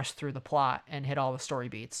just rushed through the plot and hit all the story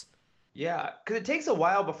beats. Yeah, because it takes a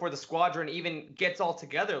while before the squadron even gets all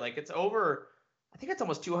together. Like, it's over, I think it's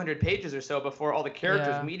almost 200 pages or so before all the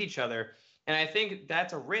characters meet each other. And I think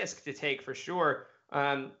that's a risk to take for sure.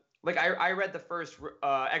 Like, I read the first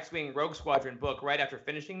X-Wing Rogue Squadron book right after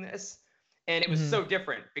finishing this. And it was so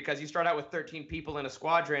different, because you start out with 13 people in a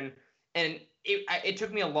squadron. And it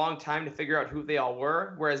took me a long time to figure out who they all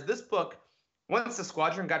were. Whereas this book, once the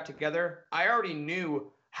squadron got together, I already knew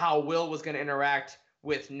how Will was going to interact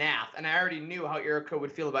with Nath, and I already knew how Erica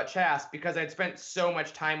would feel about Chas, because I'd spent so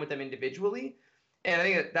much time with them individually. And I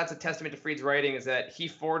think that's a testament to Freed's writing, is that he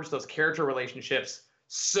forged those character relationships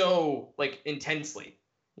so like intensely,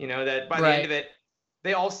 you know, that by the end of it,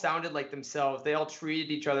 they all sounded like themselves. They all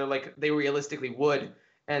treated each other like they realistically would.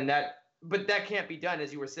 But that can't be done,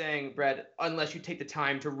 as you were saying, Brad, unless you take the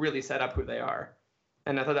time to really set up who they are.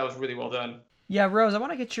 And I thought that was really well done. Yeah, Rose, I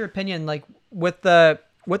want to get your opinion, like with the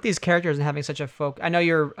with these characters and having such a I know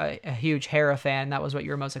you're a huge Hera fan. That was what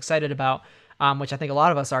you were most excited about, which I think a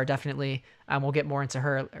lot of us are definitely. We'll get more into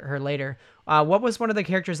her later. What was one of the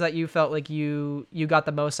characters that you felt like you got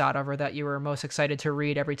the most out of, or that you were most excited to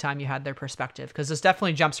read every time you had their perspective? Because this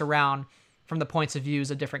definitely jumps around from the points of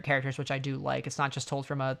views of different characters, which I do like. It's not just told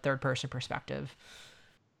from a third person perspective.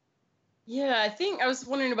 Yeah, I think I was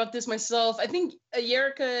wondering about this myself. I think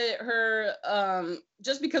Yerika, her,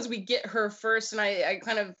 just because we get her first, and I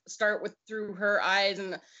kind of start with through her eyes,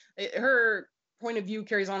 and her point of view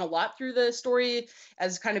carries on a lot through the story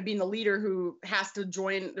as kind of being the leader who has to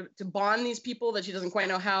join to bond these people that she doesn't quite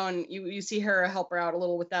know how, and you see her help her out a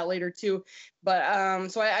little with that later too.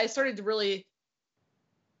 But so I started to really.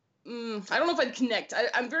 I don't know if I'd connect.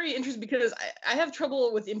 I'm very interested because I have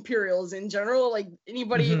trouble with Imperials in general. Like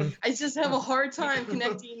anybody, I just have a hard time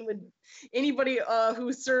connecting with anybody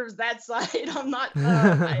who serves that side. I'm not,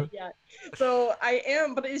 yeah. So I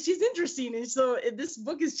am, but she's interesting. And so this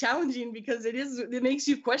book is challenging because it makes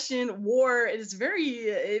you question war.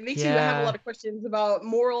 It makes you have a lot of questions about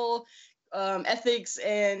moral ethics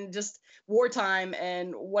and just wartime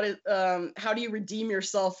and how do you redeem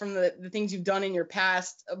yourself from the things you've done in your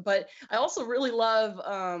past. But I also really love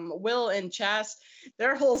Will and Chas,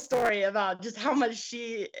 their whole story about just how much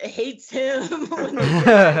she hates him when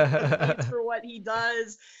hates for what he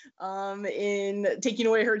does in taking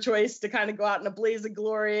away her choice to kind of go out in a blaze of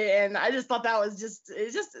glory. And I just thought that was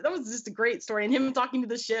just a great story, and him talking to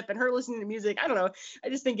the ship and her listening to music. I don't know, I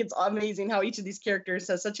just think it's amazing how each of these characters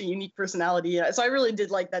has such a unique personality. So I really did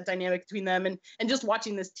like that dynamic between them, and just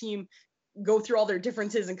watching this team go through all their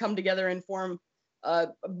differences and come together and form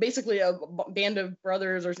basically a band of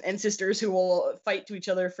brothers and sisters who will fight to each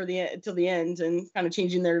other till the end, and kind of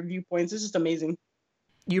changing their viewpoints. It's just amazing.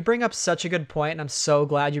 You bring up such a good point, and I'm so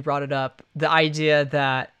glad you brought it up. The idea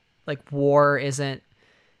that like war isn't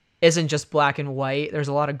just black and white. There's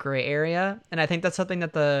a lot of gray area, and I think that's something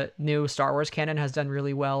that the new Star Wars canon has done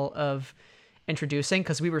really well of introducing,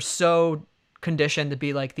 because we were so conditioned to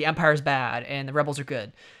be like the Empire's bad and the Rebels are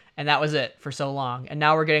good, and that was it for so long. And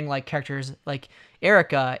now we're getting like characters like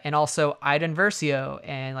Erica, and also Iden Versio,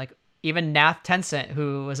 and like even Nath Tensent,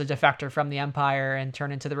 who was a defector from the Empire and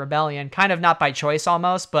turned into the Rebellion, kind of not by choice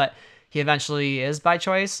almost, but he eventually is by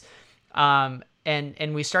choice. And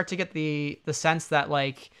we start to get the sense that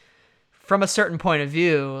like from a certain point of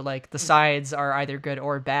view, like the sides are either good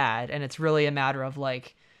or bad, and it's really a matter of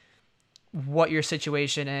like what your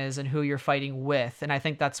situation is and who you're fighting with. And I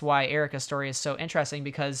think that's why Erica's story is so interesting,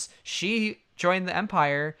 because she joined the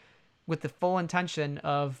Empire with the full intention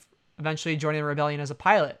of eventually joining the Rebellion as a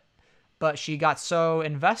pilot, but she got so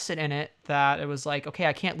invested in it that it was like, okay,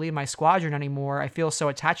 I can't leave my squadron anymore. I feel so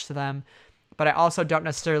attached to them, but I also don't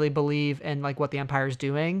necessarily believe in like what the Empire is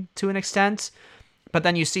doing to an extent. But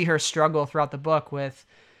then you see her struggle throughout the book with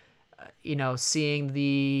seeing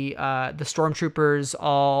the stormtroopers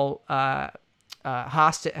all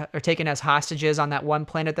taken as hostages on that one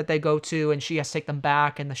planet that they go to, and she has to take them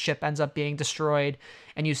back, and the ship ends up being destroyed,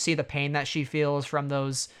 and you see the pain that she feels from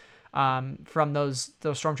those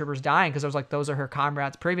stormtroopers dying, because those are her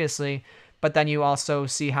comrades previously. But then you also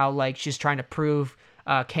see how like she's trying to prove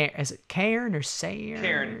is it Cairn or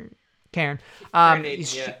Sayre? Cairn.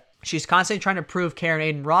 She's constantly trying to prove Cairn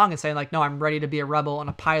Aiden wrong and saying like, no, I'm ready to be a rebel and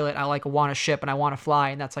a pilot. I want a ship and I want to fly.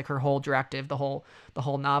 And that's like her whole directive, the whole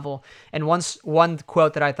novel. And one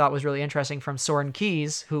quote that I thought was really interesting from Soren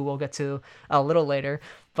Keyes, who we'll get to a little later,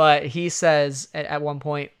 but he says at one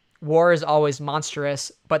point, war is always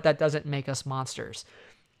monstrous, but that doesn't make us monsters.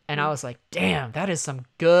 And I was like, damn, that is some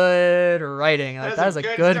good writing. Like, that is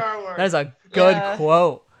a good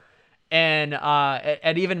quote. And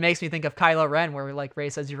it even makes me think of Kylo Ren, where like Rey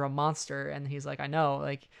says you're a monster, and he's like, I know,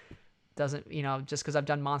 like, doesn't, just because I've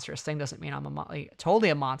done monstrous thing doesn't mean I'm totally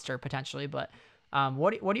a monster potentially. But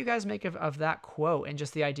what do you guys make of that quote, and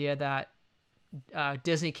just the idea that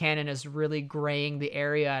Disney canon is really graying the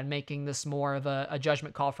area and making this more of a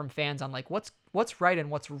judgment call from fans on like what's right and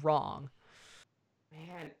what's wrong?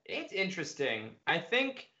 Man, it's interesting. I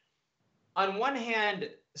think on one hand,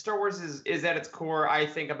 Star Wars is at its core, I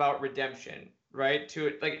think, about redemption, right? To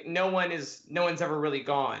it, like no one's ever really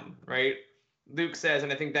gone, right? Luke says,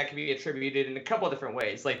 and I think that can be attributed in a couple of different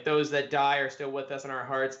ways. Like those that die are still with us in our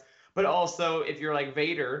hearts, but also if you're like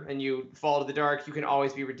Vader and you fall to the dark, you can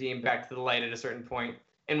always be redeemed back to the light at a certain point.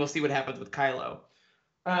 And we'll see what happens with Kylo.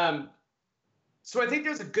 So I think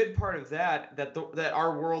there's a good part of that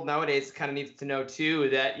our world nowadays kind of needs to know too,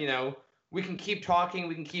 that we can keep talking,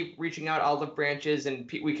 we can keep reaching out olive branches, and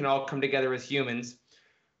we can all come together as humans.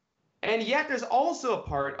 And yet there's also a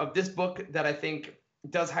part of this book that I think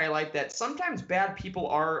does highlight that sometimes bad people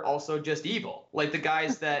are also just evil. Like the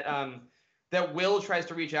guys that that Will tries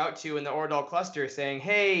to reach out to in the Ordal cluster saying,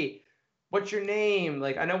 "Hey, what's your name?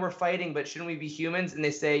 Like, I know we're fighting, but shouldn't we be humans?" And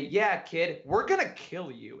they say, "Yeah, kid, we're going to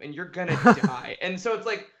kill you and you're going to die." And so it's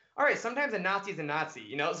like, all right, sometimes a Nazi is a Nazi,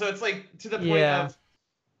 you know? So it's like to the point Yeah. of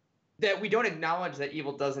that we don't acknowledge that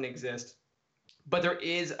evil doesn't exist. But there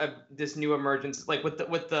is this new emergence, like with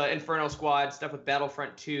the Inferno Squad stuff, with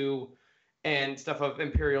Battlefront 2 and stuff of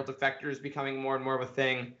Imperial defectors becoming more and more of a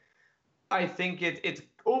thing. I think it's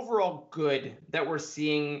overall good that we're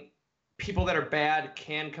seeing people that are bad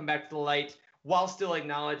can come back to the light while still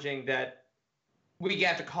acknowledging that we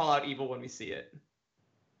have to call out evil when we see it.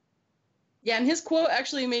 Yeah, and his quote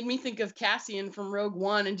actually made me think of Cassian from Rogue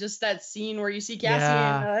One, and just that scene where you see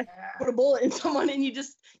Cassian put a bullet in someone, and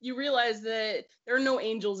you realize that there are no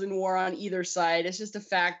angels in war on either side. It's just a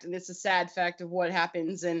fact, and it's a sad fact of what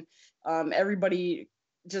happens, and everybody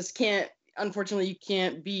just can't. Unfortunately, you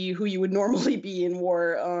can't be who you would normally be in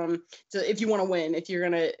war. If you want to win, if you're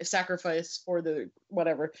gonna sacrifice for the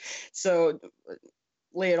whatever, so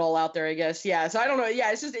lay it all out there, I guess. Yeah. So I don't know.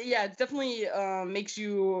 Yeah, it's just it definitely makes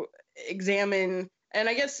you examine, and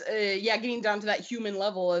I guess getting down to that human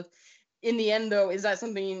level of, in the end though, is that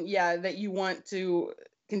something that you want to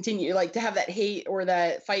continue, like to have that hate or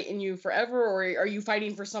that fight in you forever, or are you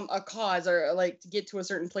fighting for a cause, or like to get to a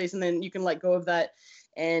certain place and then you can let go of that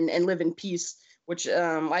and live in peace, which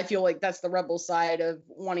I feel like that's the rebel side of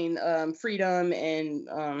wanting freedom and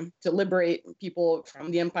to liberate people from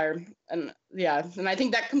the Empire. And I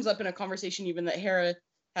think that comes up in a conversation even that Hera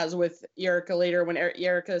has with Yrica later, when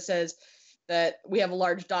Yrica says that we have a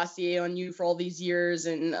large dossier on you for all these years,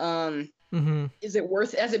 and has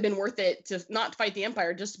it been worth it to not fight the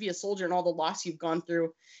Empire, just to be a soldier and all the loss you've gone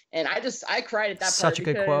through? And I cried at that part. Such a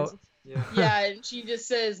good quote. Yeah, and she just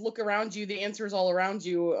says, look around you, the answer is all around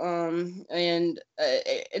you.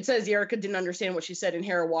 It says Yrica didn't understand what she said and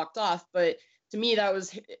Hera walked off, but to me that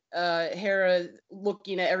was Hera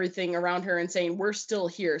looking at everything around her and saying, we're still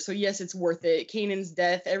here, so yes, it's worth it. Kanan's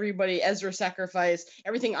death, everybody, Ezra's sacrifice,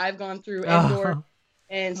 everything I've gone through, Endor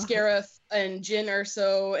and Scarif and Jyn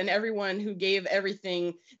Erso and everyone who gave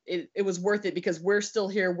everything, it was worth it, because we're still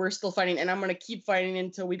here, we're still fighting, and I'm going to keep fighting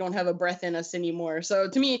until we don't have a breath in us anymore. So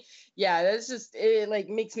to me, that's just, it like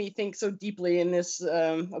makes me think so deeply in this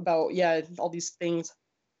about all these things.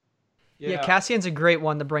 Yeah, Cassian's a great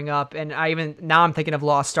one to bring up, and I'm thinking of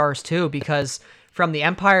Lost Stars too, because from the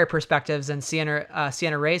Empire perspectives and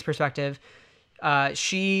Sienna Rey's perspective,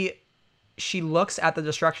 she looks at the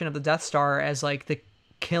destruction of the Death Star as like the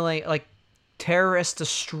killing, like terrorists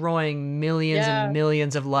destroying millions and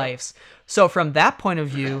millions of lives. So from that point of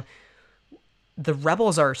view, the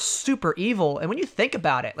rebels are super evil. And when you think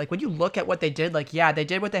about it, like when you look at what they did, like, they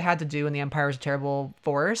did what they had to do, and the Empire is a terrible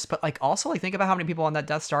force, but like also like think about how many people on that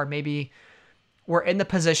Death Star maybe were in the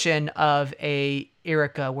position of a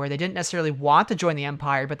Yrica, where they didn't necessarily want to join the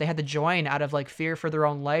Empire, but they had to join out of like fear for their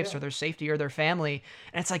own lives or their safety or their family.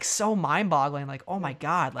 And it's like so mind-boggling, like, oh my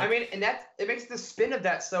God. Like, I mean, and it makes the spin of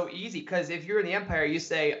that so easy, because if you're in the Empire, you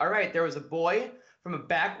say, all right, there was a boy from a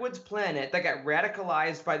backwoods planet that got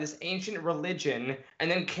radicalized by this ancient religion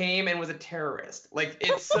and then came and was a terrorist. Like,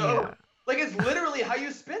 it's so like, it's literally how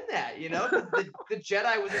you spin that, you know? The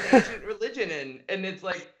Jedi was an ancient religion, and it's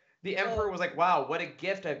like the Emperor was like, wow, what a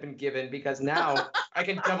gift I've been given, because now I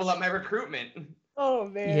can double up my recruitment. Oh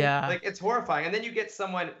man. Yeah. Like, it's horrifying. And then you get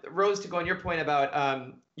someone, Rose, to go on your point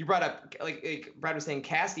about you brought up, like Brad was saying,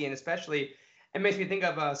 Cassian especially. It makes me think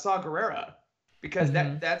of Saw Gerrera, because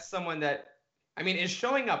that's someone that, I mean, is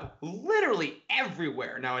showing up literally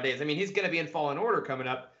everywhere nowadays. I mean, he's going to be in Fallen Order coming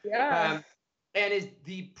up. Yeah. And is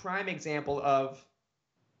the prime example of,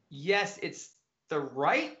 yes, it's the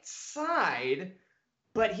right side,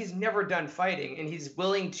 but he's never done fighting. And he's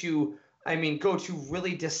willing to, I mean, go to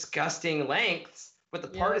really disgusting lengths with the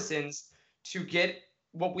partisans to get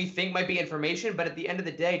what we think might be information. But at the end of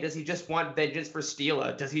the day, does he just want vengeance for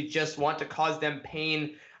Steela? Does he just want to cause them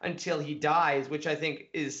pain until he dies, which I think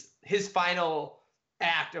is his final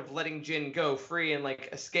act of letting Jyn go free and like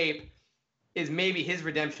escape, is maybe his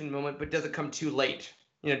redemption moment, but does it come too late?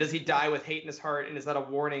 You know, does he die with hate in his heart, and is that a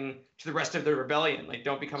warning to the rest of the rebellion? Like,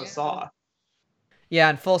 don't become a Saw. Yeah,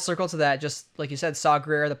 and full circle to that, just like you said, Saw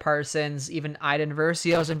Gerrera, the Partisans, even Iden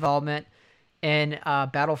Versio's involvement in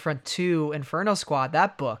Battlefront 2 Inferno Squad,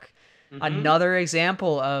 that book. Another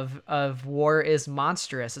example of war is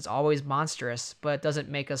monstrous. It's always monstrous, but it doesn't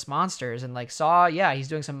make us monsters. And like Saw, he's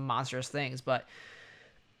doing some monstrous things, but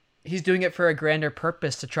he's doing it for a grander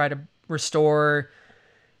purpose, to try to restore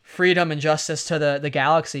freedom and justice to the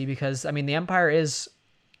galaxy, because I mean the Empire is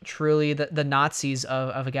truly the Nazis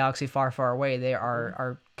of a galaxy far, far away. They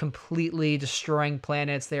are completely destroying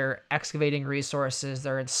planets. They're excavating resources.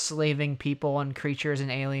 They're enslaving people and creatures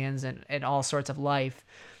and aliens and all sorts of life.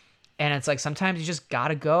 And it's like sometimes you just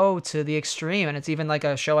gotta go to the extreme. And it's even like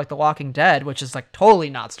a show like The Walking Dead, which is like totally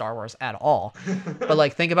not Star Wars at all. But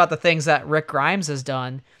like think about the things that Rick Grimes has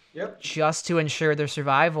done just to ensure the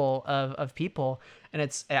survival of people.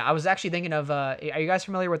 And I was actually thinking of, are you guys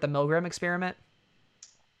familiar with the Milgram experiment?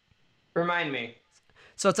 Remind me.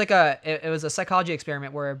 So it's like it was a psychology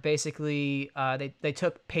experiment where basically they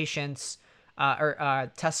took patients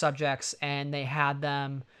or test subjects and they had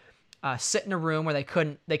them sit in a room where they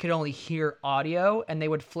could only hear audio, and they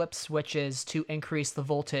would flip switches to increase the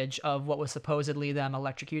voltage of what was supposedly them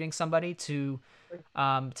electrocuting somebody to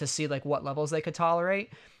see like what levels they could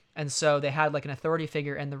tolerate. And so they had like an authority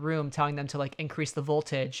figure in the room telling them to like increase the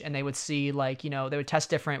voltage, and they would see like, they would test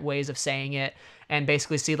different ways of saying it and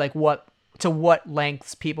basically see like what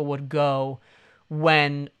lengths people would go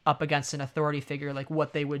when up against an authority figure, like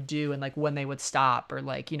what they would do and like when they would stop, or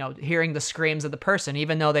like, hearing the screams of the person,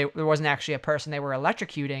 even though there wasn't actually a person they were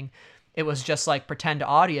electrocuting. It was just like pretend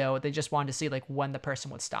audio. They just wanted to see like when the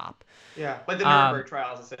person would stop. Yeah, like the Nuremberg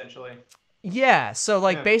trials, essentially. Yeah, so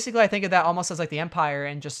like basically I think of that almost as like the Empire,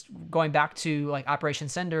 and just going back to like Operation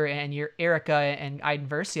Cinder and your Erica and Iden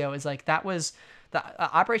Versio is like that was the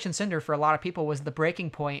Operation Cinder for a lot of people was the breaking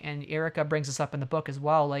point, and Erica brings this up in the book as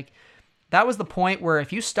well. Like that was the point where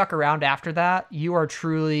if you stuck around after that, you are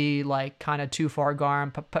truly like kind of too far gone,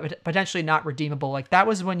 potentially not redeemable. Like that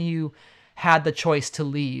was when you had the choice to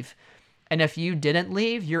leave. And if you didn't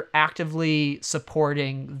leave, you're actively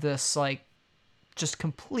supporting this like just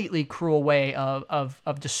completely cruel way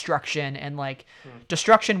of destruction, and like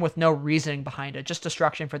destruction with no reasoning behind it, just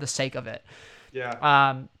destruction for the sake of it.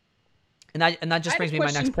 Yeah. And that just brings me to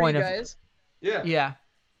my next point of guys. Yeah.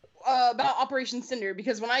 About Operation Cinder,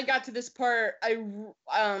 because when I got to this part, they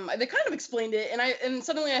kind of explained it, and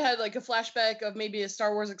suddenly I had like a flashback of maybe a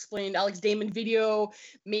Star Wars Explained Alex Damon video,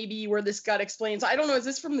 maybe where this got explained. So I don't know, is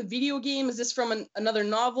this from the video game? Is this from another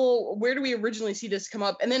novel? Where do we originally see this come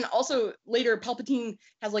up? And then also later, Palpatine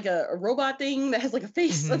has like a robot thing that has like a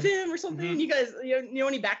face of him or something. You guys, you know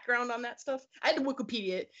any background on that stuff? I had to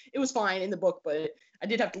Wikipedia it. It was fine in the book, but I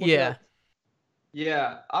did have to look it up.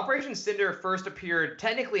 Yeah, Operation Cinder first appeared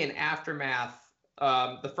technically in Aftermath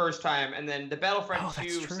the first time, and then the Battlefront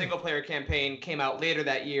 2 single-player campaign came out later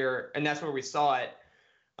that year, and that's where we saw it.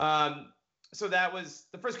 So that was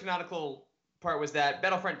the first canonical part. Was that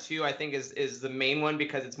Battlefront 2? I think is the main one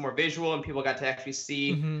because it's more visual and people got to actually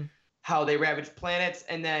see how they ravaged planets.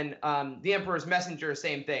 And then the Emperor's Messenger,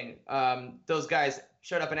 same thing. Those guys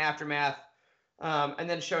showed up in Aftermath, and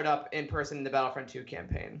then showed up in person in the Battlefront 2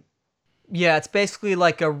 campaign. Yeah, it's basically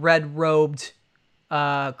like a red-robed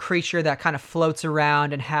creature that kind of floats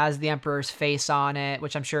around and has the Emperor's face on it,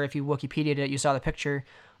 which I'm sure if you Wikipedia'd it, you saw the picture,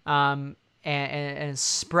 and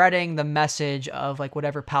spreading the message of like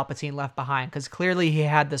whatever Palpatine left behind, because clearly he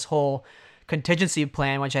had this whole contingency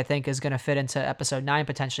plan, which I think is going to fit into Episode 9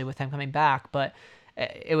 potentially with him coming back, but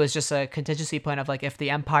it was just a contingency plan of like, if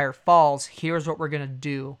the Empire falls, here's what we're going to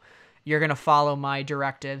do. You're going to follow my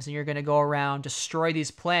directives, and you're going to go around, destroy these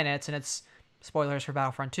planets, and it's, spoilers for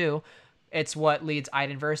Battlefront 2, it's what leads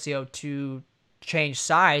Iden Versio to change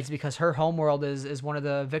sides, because her homeworld is one of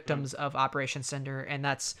the victims of Operation Cinder, and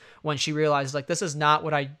that's when she realized, like, this is not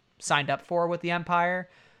what I signed up for with the Empire.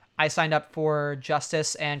 I signed up for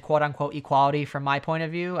justice and quote-unquote equality from my point of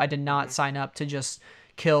view. I did not sign up to just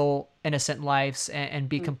kill innocent lives and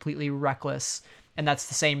be completely reckless. And that's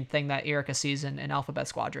the same thing that Erica sees in Alphabet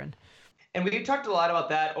Squadron. And we talked a lot about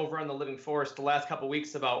that over on the Living Force the last couple of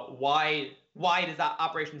weeks about why does that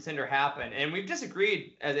Operation Cinder happen? And we've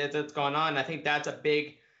disagreed as it's gone on. I think that's a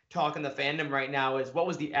big talk in the fandom right now is what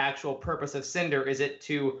was the actual purpose of Cinder? Is it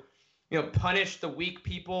to, punish the weak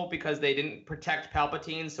people because they didn't protect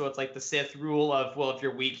Palpatine? So it's like the Sith rule of, well, if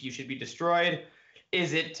you're weak, you should be destroyed.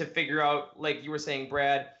 Is it to figure out, like you were saying,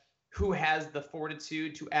 Brad, who has the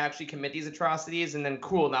fortitude to actually commit these atrocities? And then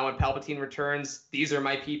cool, now when Palpatine returns, these are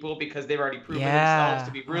my people because they've already proven themselves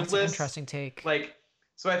to be ruthless. That's an interesting take.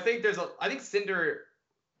 So I think I think Cinder,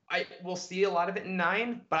 we'll see a lot of it in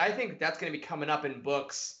 9, but I think that's going to be coming up in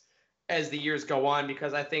books as the years go on,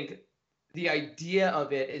 because I think the idea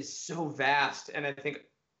of it is so vast, and I think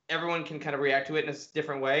everyone can kind of react to it in a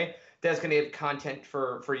different way. That's going to give content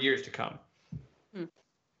for years to come.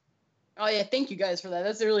 Oh yeah, thank you guys for that.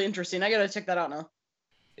 That's really interesting. I gotta check that out now.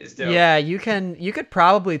 It's dope. Yeah, you could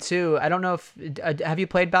probably too. I don't know if have you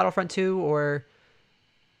played Battlefront 2 or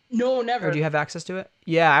No, never. Or do you have access to it?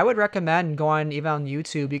 Yeah, I would recommend going even on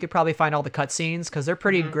YouTube. You could probably find all the cutscenes because they're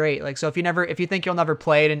pretty great. Like, so if you think you'll never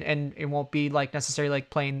play it and it won't be like necessarily like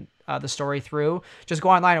playing the story through, just go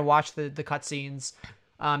online and watch the cutscenes,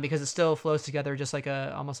 because it still flows together just like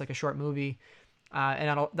almost like a short movie,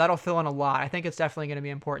 and that'll fill in a lot. I think it's definitely going to be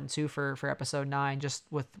important too for episode 9, just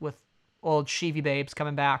with old Shivi babes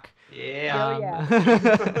coming back.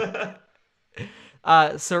 Yeah.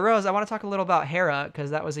 So Rose, I want to talk a little about Hera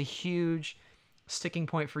because that was a huge sticking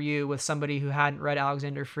point for you with somebody who hadn't read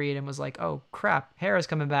Alexander Freed and was like, "Oh crap, Hera's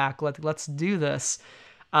coming back. Let's do this."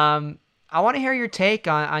 I want to hear your take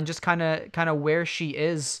on just kind of where she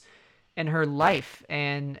is in her life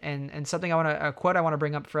and something a quote I want to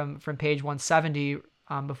bring up from page 170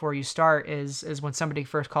 before you start is when somebody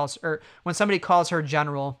calls her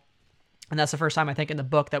general, and that's the first time I think in the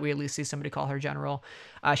book that we at least see somebody call her general.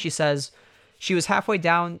 She says, "She was halfway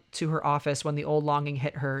down to her office when the old longing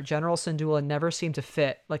hit her. General Syndulla never seemed to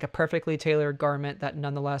fit, like a perfectly tailored garment that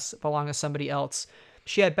nonetheless belonged to somebody else.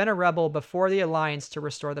 She had been a rebel before the alliance to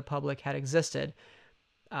restore the public had existed.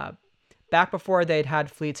 Back before they'd had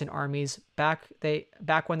fleets and armies, back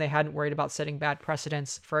when they hadn't worried about setting bad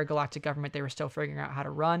precedents for a galactic government they were still figuring out how to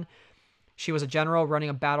run. She was a general running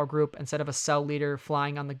a battle group instead of a cell leader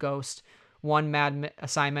flying on the Ghost. One mad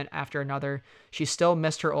assignment after another. She still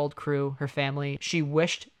missed her old crew, her family. She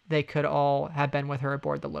wished they could all have been with her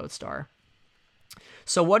aboard the Lodestar."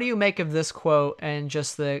 So what do you make of this quote and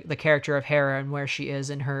just the character of Hera and where she is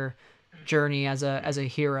in her journey as a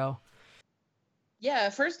hero? Yeah,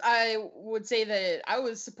 first I would say that I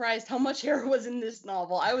was surprised how much Hera was in this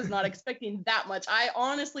novel. I was not expecting that much. I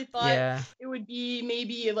honestly thought it would be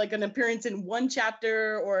maybe like an appearance in one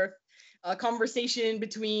chapter or a conversation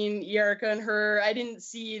between Yerika and her. I didn't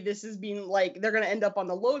see this as being like they're going to end up on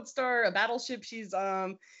the Lodestar, a battleship she's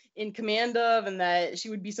in command of, and that she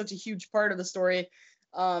would be such a huge part of the story.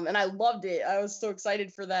 And I loved it. I was so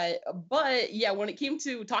excited for that. But yeah, when it came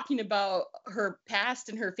to talking about her past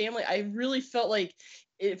and her family, I really felt like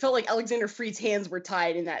Alexander Freed's hands were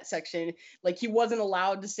tied in that section. Like he wasn't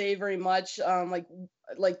allowed to say very much.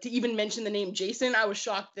 Like to even mention the name Jason, I was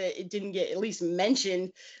shocked that it didn't get at least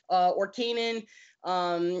mentioned. Or Kanan.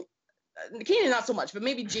 Kanan not so much, but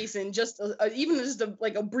maybe Jason. Just even just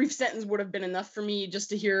a brief sentence would have been enough for me just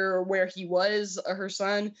to hear where he was, her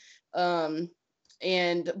son. But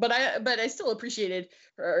I still appreciated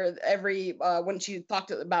her every when she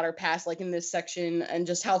talked about her past, like in this section, and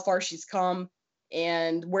just how far she's come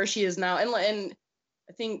and where she is now, and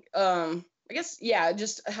I think I guess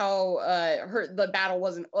just how the battle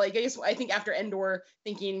wasn't like, I think after Endor,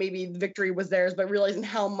 thinking maybe the victory was theirs, but realizing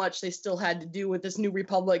how much they still had to do with this new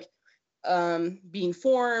republic being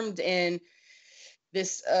formed, and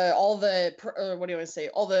this all the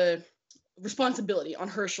responsibility on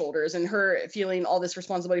her shoulders, and her feeling all this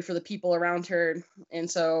responsibility for the people around her. And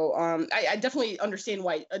so I definitely understand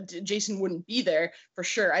why Jason wouldn't be there for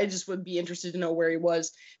sure. I just would be interested to know where he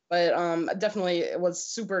was, but I definitely was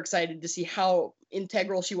super excited to see how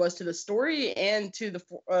integral she was to the story and to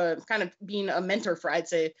the kind of being a mentor for, I'd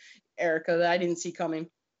say, Erica, that I didn't see coming.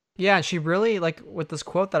 Yeah, she really, like with this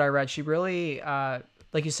quote that I read, she really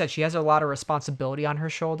like you said, she has a lot of responsibility on her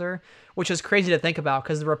shoulder, which is crazy to think about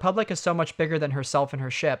because the Republic is so much bigger than herself and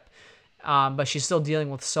her ship. But she's still dealing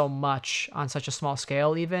with so much on such a small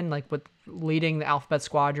scale, even like with leading the Alphabet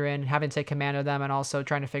Squadron, having to take command of them, and also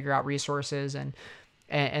trying to figure out resources and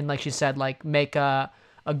like she said, like make a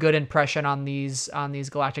good impression on these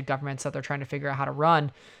galactic governments that they're trying to figure out how to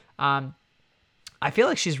run. I feel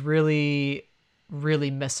like she's really,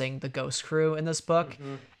 really missing the Ghost crew in this book.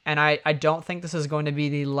 Mm-hmm. And I don't think this is going to be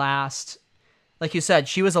the last. Like you said,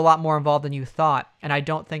 she was a lot more involved than you thought, and I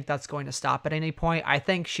don't think that's going to stop at any point. I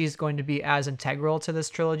think she's going to be as integral to this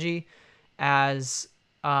trilogy as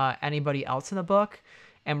anybody else in the book,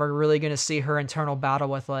 and we're really going to see her internal battle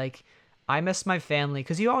with, like, I miss my family,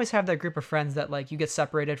 because you always have that group of friends that, like, you get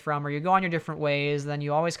separated from, or you go on your different ways, and then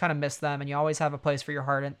you always kind of miss them, and you always have a place for your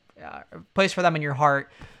heart, and place for them in your heart,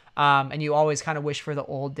 and you always kind of wish for the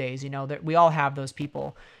old days. You know, that we all have those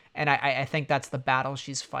people, and I think that's the battle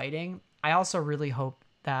she's fighting. I also really hope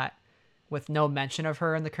that with no mention of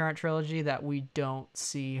her in the current trilogy, that we don't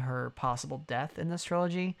see her possible death in this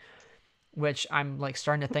trilogy, which I'm like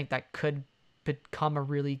starting to think that could become a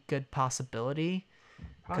really good possibility,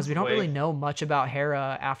 because we don't really know much about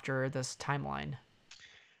Hera after this timeline.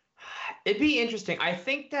 It'd be interesting. I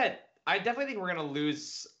definitely think we're going to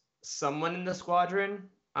lose someone in the squadron.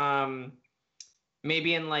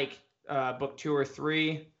 Maybe in like book 2 or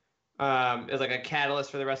 3. As like a catalyst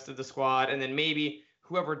for the rest of the squad, and then maybe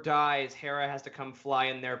whoever dies, Hera has to come fly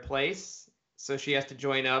in their place. so she has to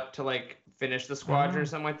join up to like finish the squadron or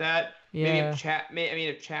something like that. Yeah. Maybe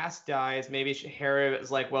if Chast dies, maybe Hera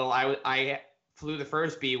is like, well, I flew the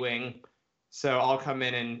first B-wing, so I'll come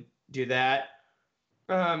in and do that.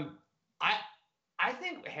 I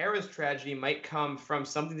think Hera's tragedy might come from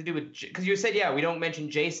something to do with, because you said, yeah, we don't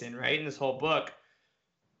mention Jason, right, in this whole book.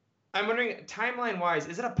 I'm wondering, timeline-wise,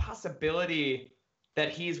 is it a possibility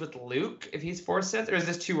that he's with Luke if he's Force sensitive, or is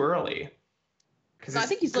this too early? Because I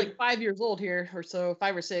think he's like 5 years old here, or so,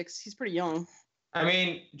 5 or 6. He's pretty young. I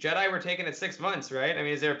mean, Jedi were taken at 6 months, right? I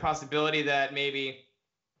mean, is there a possibility that maybe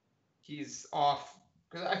he's off?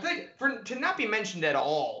 Because I feel like to not be mentioned at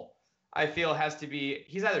all, I feel has to be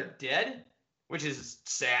he's either dead, which is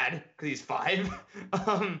sad because he's 5,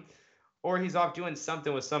 or he's off doing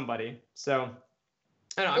something with somebody. So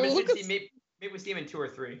I don't know. I'm interested to see maybe we see him in 2 or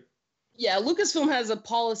 3. Yeah, Lucasfilm has a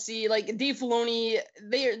policy, like Dave Filoni,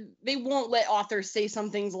 they won't let authors say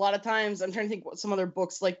some things a lot of times. I'm trying to think what some other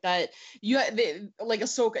books like that. Like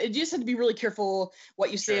Ahsoka, you just have to be really careful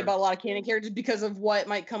what you say about a lot of canon characters because of what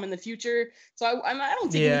might come in the future. So I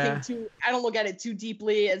don't take anything I don't look at it too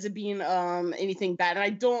deeply as it being anything bad.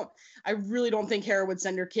 And I really don't think Hera would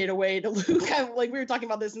send her kid away to Luke. Like we were talking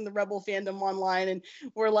about this in the Rebel fandom online, and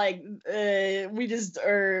we're like, we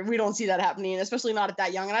don't see that happening, especially not at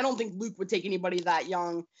that young. And I don't think Luke would take anybody that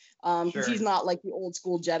young, because he's not like the old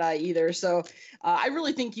school Jedi either. So I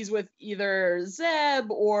really think he's with either Zeb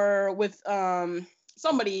or with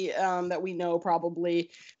somebody that we know, probably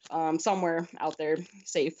somewhere out there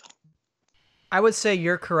safe. I would say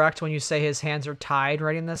you're correct when you say his hands are tied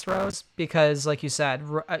writing this, Rose, because like you said,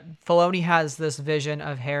 Filoni has this vision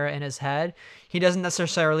of Hera in his head. He doesn't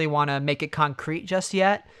necessarily want to make it concrete just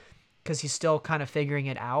yet because he's still kind of figuring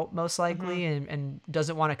it out, most likely, and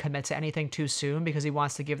doesn't want to commit to anything too soon because he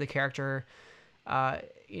wants to give the character,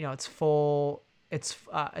 its full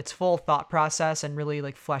thought process and really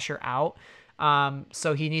like flesh her out.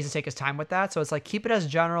 So he needs to take his time with that. So it's like, keep it as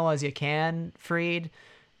general as you can, Freed.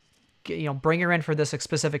 Bring her in for this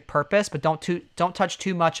specific purpose, but don't touch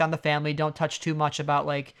too much on the family. Don't touch too much about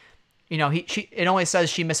like, it only says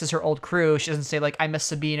she misses her old crew. She doesn't say like, I miss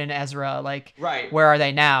Sabine and Ezra. Like, right. Where are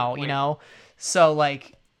they now? So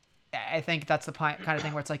like, I think that's the kind of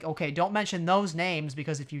thing where it's like, okay, don't mention those names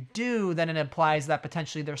because if you do, then it implies that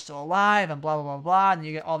potentially they're still alive and blah, blah, blah, blah. And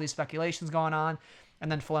you get all these speculations going on.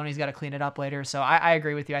 And then Filoni's got to clean it up later. So I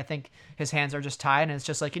agree with you. I think his hands are just tied. And it's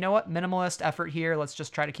just like, you know what? Minimalist effort here. Let's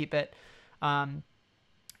just try to keep it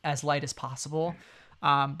as light as possible.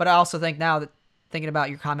 But I also think now that thinking about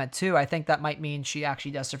your comment too, I think that might mean she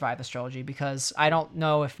actually does survive this trilogy because I don't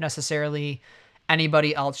know if necessarily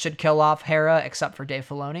anybody else should kill off Hera except for Dave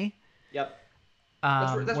Filoni. Yep.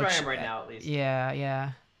 That's where I am right now, at least.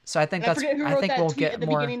 Yeah. So I think I forget who wrote that we'll tweet get at the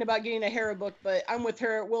more beginning about getting a Hera book, but I'm with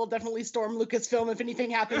her. We'll definitely storm Lucasfilm if anything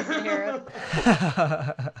happens to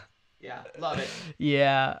Hera. Yeah, love it.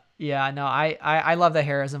 Yeah. No, I love that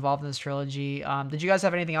Hera's involved in this trilogy. Did you guys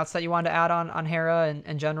have anything else that you wanted to add on Hera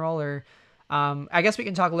in general, or I guess we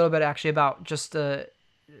can talk a little bit actually about just the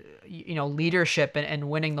leadership and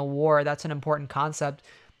winning the war. That's an important concept.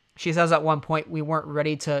 She says at one point we weren't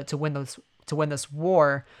ready to win this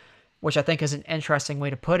war, which I think is an interesting way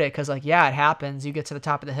to put it. Cause like, yeah, it happens. You get to the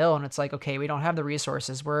top of the hill and it's like, okay, we don't have the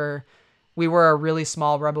resources. We were a really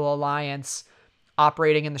small rebel alliance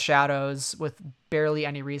operating in the shadows with barely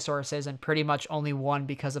any resources and pretty much only won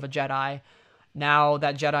because of a Jedi. Now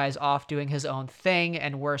that Jedi is off doing his own thing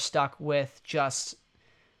and we're stuck with just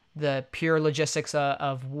the pure logistics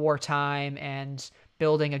of wartime and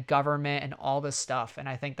building a government and all this stuff. And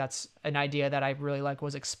I think that's an idea that I really like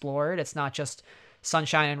was explored. It's not just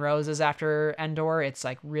sunshine and roses after Endor. It's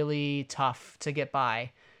like really tough to get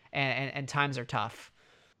by and times are tough.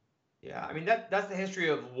 Yeah, I mean that's the history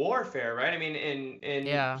of warfare, right? I mean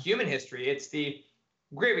in human history, it's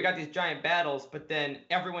great, we got these giant battles, but then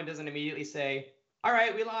everyone doesn't immediately say, all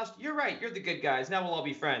right, we lost, you're right, you're the good guys, now we'll all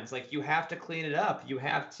be friends. Like, you have to clean it up.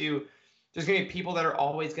 There's gonna be people that are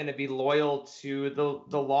always gonna be loyal to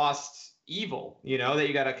the lost evil, that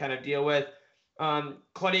you gotta kind of deal with.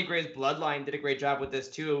 Claudia Gray's Bloodline did a great job with this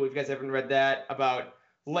too. If you guys haven't read that, about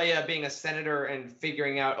Leia being a senator and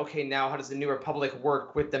figuring out, okay, now how does the New Republic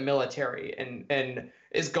work with the military, and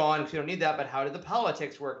is gone because we don't need that, but how do the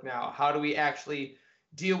politics work now? How do we actually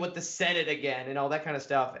deal with the Senate again and all that kind of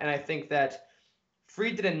stuff? And I think that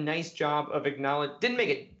Freed did a nice job of didn't make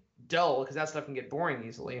it dull because that stuff can get boring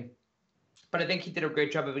easily. But I think he did a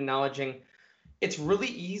great job of acknowledging it's really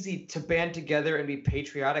easy to band together and be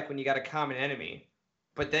patriotic when you got a common enemy.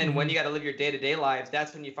 But then when you got to live your day-to-day lives,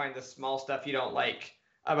 that's when you find the small stuff you don't like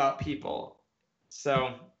about people.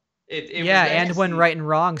 So Yeah, and when right and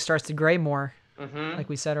wrong starts to gray more, like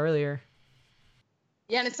we said earlier.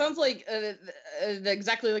 Yeah, and it sounds like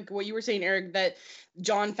exactly like what you were saying, Eric, that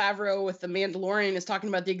Jon Favreau with The Mandalorian is talking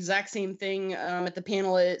about the exact same thing at the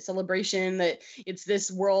panel at Celebration, that it's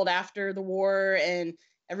this world after the war and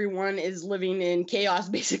everyone is living in chaos,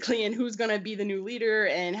 basically, and who's going to be the new leader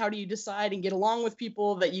and how do you decide and get along with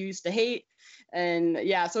people that you used to hate. And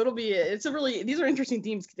yeah, so these are interesting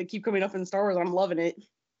themes that keep coming up in Star Wars. I'm loving it.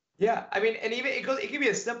 Yeah, I mean, and even it can be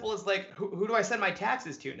as simple as like, who do I send my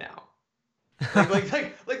taxes to now?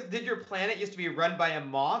 like, did your planet used to be run by a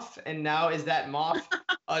Moff, and now is that Moff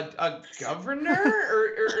a governor,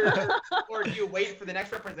 or do you wait for the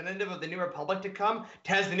next representative of the New Republic to come?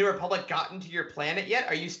 Has the New Republic gotten to your planet yet?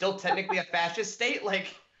 Are you still technically a fascist state?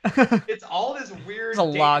 Like, it's all this weird. There's a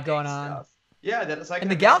lot going on. Yeah, that is like.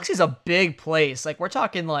 And the galaxy's a big place. Like, we're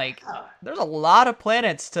talking like there's a lot of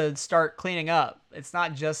planets to start cleaning up. It's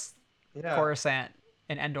not just Coruscant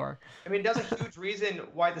and Endor. I mean, that's a huge reason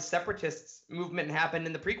why the Separatists movement happened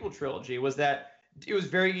in the prequel trilogy, was that it was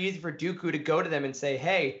very easy for Dooku to go to them and say,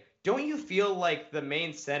 hey, don't you feel like the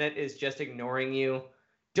main Senate is just ignoring you?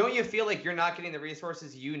 Don't you feel like you're not getting the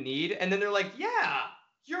resources you need? And then they're like, yeah,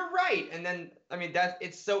 you're right. And then, I mean,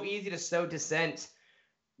 it's so easy to sow dissent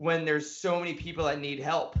when there's so many people that need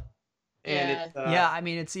help. And yeah, I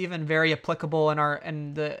mean, it's even very applicable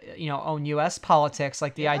in the own U.S. politics,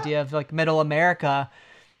 like the idea of like Middle America,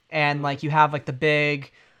 and like you have like the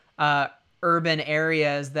big urban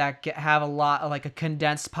areas that have a lot of like a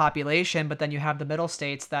condensed population, but then you have the middle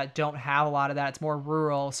states that don't have a lot of that. It's more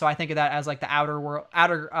rural. So I think of that as like the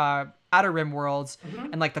outer rim worlds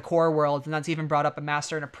and like the core worlds, and that's even brought up in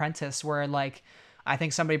Master and Apprentice, where like I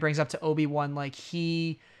think somebody brings up to Obi-Wan, like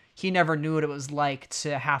he never knew what it was like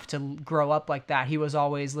to have to grow up like that. He was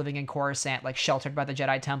always living in Coruscant, like sheltered by the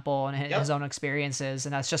Jedi Temple and his own experiences.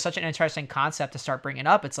 And that's just such an interesting concept to start bringing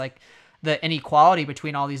up. It's like the inequality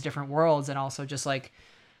between all these different worlds, and also just like,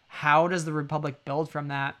 how does the Republic build from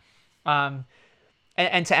that? And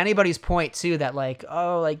to anybody's point too, that like,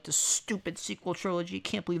 oh, like the stupid sequel trilogy,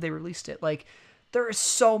 can't believe they released it. Like, there is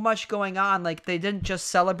so much going on. Like, they didn't just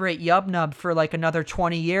celebrate Yub Nub for like another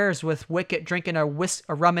 20 years with Wicket drinking a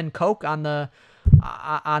rum and coke on the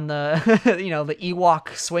the Ewok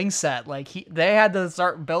swing set. Like, they had to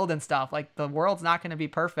start building stuff. Like, the world's not going to be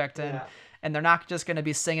perfect, and they're not just going to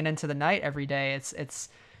be singing into the night every day. It's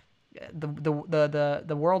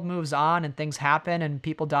the world moves on, and things happen, and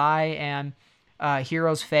people die, and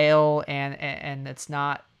heroes fail, and it's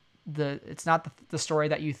not the story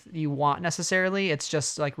that you want necessarily. It's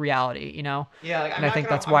just like reality, Yeah, like, and I think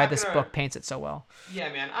that's why this book paints it so well.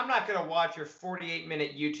 Yeah, man, I'm not gonna watch your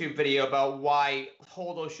 48-minute YouTube video about why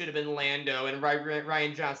Holdo should have been Lando and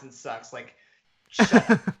Rian Johnson sucks. Like, shut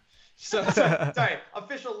up. So sorry,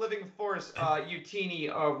 official Living Force Utini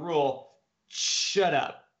rule. Shut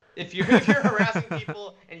up. If you're harassing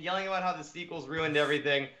people and yelling about how the sequels ruined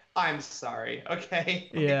everything, I'm sorry. Okay.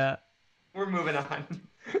 Yeah. We're moving on.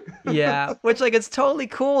 Yeah, which like it's totally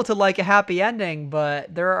cool to like a happy ending,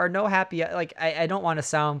 but there are no happy, like I don't want to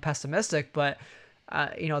sound pessimistic, but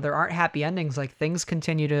there aren't happy endings. Like, things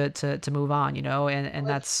continue to move on, and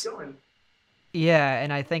that's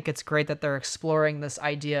and I think it's great that they're exploring this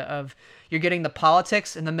idea of, you're getting the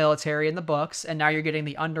politics and the military in the books, and now you're getting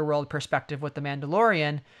the underworld perspective with the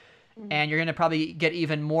Mandalorian. And you're going to probably get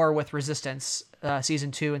even more with Resistance, season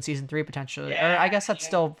 2 and season 3 potentially. Or I guess that's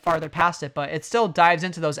still farther past it, but it still dives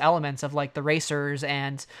into those elements of like the racers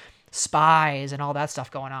and spies and all that stuff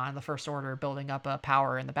going on. The First Order building up a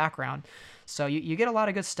power in the background. So you get a lot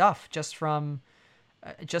of good stuff just from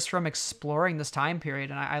exploring this time period.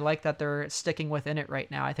 And I like that they're sticking within it right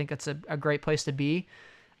now. I think it's a great place to be.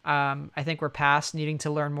 I think we're past needing to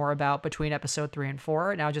learn more about between episode 3 and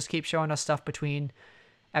 4. Now just keep showing us stuff between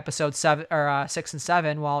episode 7 or 6 and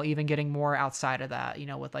 7, while even getting more outside of that,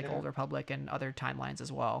 with like Old Republic and other timelines as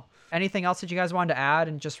well. Anything else that you guys wanted to add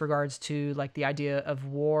in just regards to like the idea of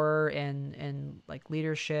war and like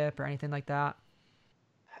leadership or anything like that?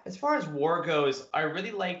 As far as war goes, I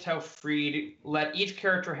really liked how Freed let each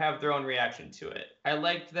character have their own reaction to it. I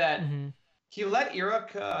liked that he let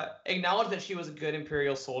Iruk acknowledge that she was a good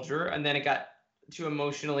Imperial soldier, and then it got too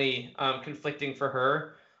emotionally conflicting for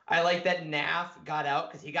her. I like that Nath got out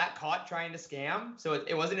because he got caught trying to scam, so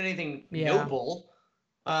it wasn't anything noble.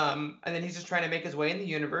 And then he's just trying to make his way in the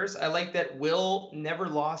universe. I like that Will never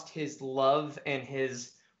lost his love and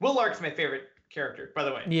his... Will Lark's my favorite character, by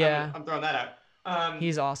the way. Yeah. I'm throwing that out.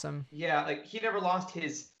 He's awesome. Yeah, like he never lost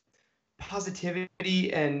his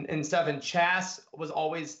positivity and stuff. And Chas was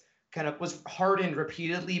always was hardened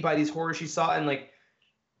repeatedly by these horrors she saw, and like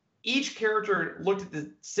each character looked at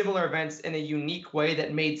the similar events in a unique way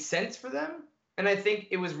that made sense for them. And I think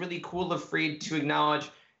it was really cool of Fried to acknowledge,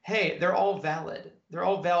 hey, they're all valid. They're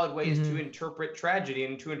all valid ways to interpret tragedy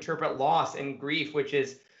and to interpret loss and grief, which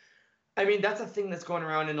is, I mean, that's a thing that's going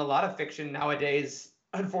around in a lot of fiction nowadays,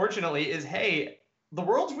 unfortunately, is, hey, the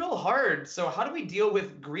world's real hard. So how do we deal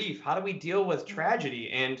with grief? How do we deal with tragedy?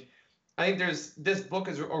 And I think this book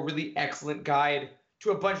is a really excellent guide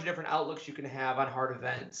to a bunch of different outlooks you can have on hard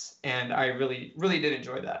events. And I really, really did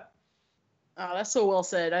enjoy that. Oh, that's so well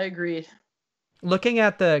said. I agree. Looking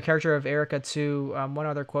at the character of Erica too, one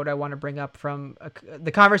other quote I want to bring up from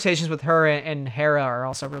the conversations with her and Hera are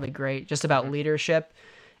also really great, just about leadership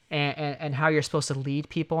and how you're supposed to lead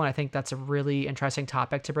people. And I think that's a really interesting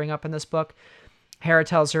topic to bring up in this book. Hera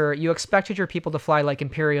tells her, you expected your people to fly like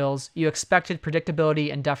Imperials. You expected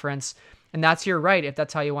predictability and deference. And that's your right if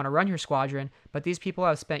that's how you want to run your squadron. But these people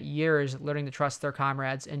have spent years learning to trust their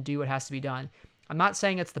comrades and do what has to be done. I'm not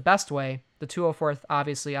saying it's the best way. The 204th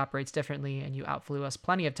obviously operates differently, and you outflew us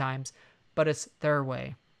plenty of times, but it's their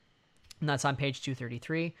way. And that's on page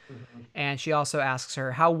 233. And she also asks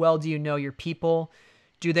her, how well do you know your people?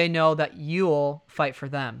 Do they know that you'll fight for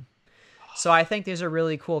them? So I think these are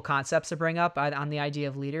really cool concepts to bring up on the idea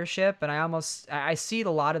of leadership. And I see a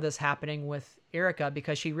lot of this happening with Erica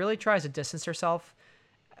because she really tries to distance herself,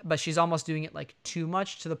 but she's almost doing it like too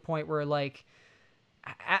much to the point where, like,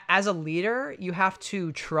 as a leader, you have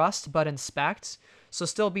to trust but inspect. So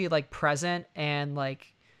still be like present and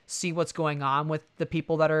like see what's going on with the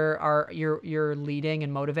people that are you're leading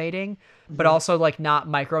and motivating, but also like not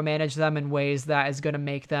micromanage them in ways that is going to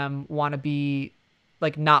make them want to be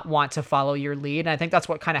like not want to follow your lead. And I think that's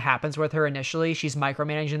what kind of happens with her initially. She's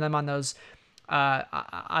micromanaging them on those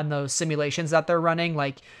simulations that they're running,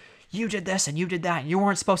 like, you did this and you did that and you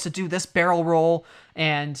weren't supposed to do this barrel roll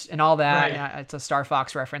and all that. Right. Yeah, it's a Star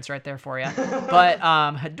Fox reference right there for you. But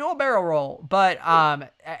dual barrel roll. But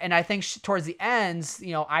and I think towards the ends,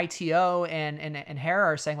 you know, ITO and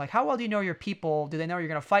Hera are saying like, how well do you know your people? Do they know you're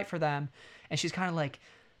going to fight for them? And she's kind of like,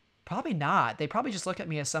 probably not. They probably just look at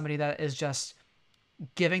me as somebody that is just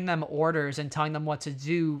giving them orders and telling them what to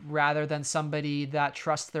do rather than somebody that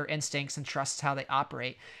trusts their instincts and trusts how they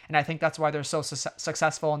operate. And I think that's why they're so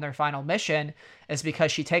successful in their final mission, is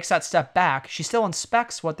because she takes that step back. She still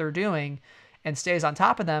inspects what they're doing and stays on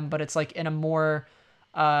top of them, but it's like in a more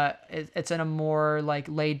it's in a more like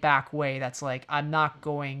laid back way. That's like, I'm not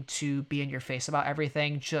going to be in your face about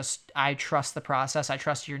everything. Just, I trust the process. I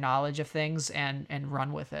trust your knowledge of things and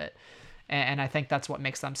run with it. And I think that's what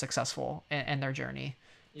makes them successful in their journey,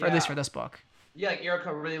 at least for this book. Yeah, like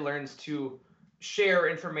Erica really learns to share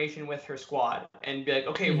information with her squad and be like,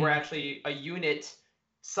 okay, we're actually a unit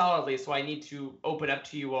solidly, so I need to open up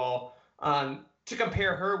to you all. To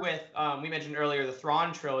compare her with, we mentioned earlier, the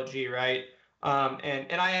Thrawn trilogy, right?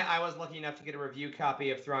 And I was lucky enough to get a review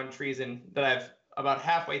copy of Thrawn Treason that I've about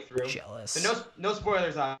halfway through. Jealous. So no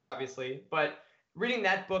spoilers, obviously, but reading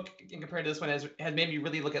that book and compared to this one has made me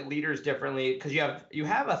really look at leaders differently, because you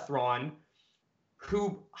have a Thrawn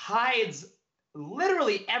who hides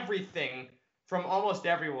literally everything from almost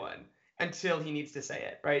everyone until he needs to say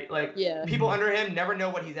it, right? Like, people under him never know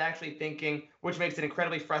what he's actually thinking, which makes it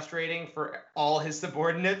incredibly frustrating for all his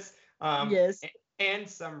subordinates. And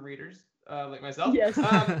some readers like myself.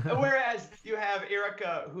 Whereas you have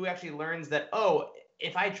Erica, who actually learns that, oh,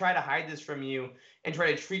 if I try to hide this from you and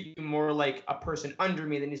try to treat you more like a person under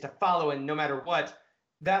me that needs to follow, and no matter what,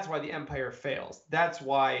 that's why the Empire fails. That's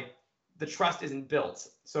why the trust isn't built.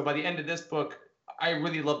 So by the end of this book, I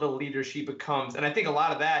really love the leader she becomes. And I think a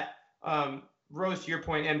lot of that, Rose, to your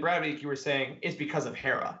point, and Brad, you were saying, is because of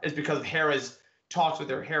Hera. It's because of Hera's talks with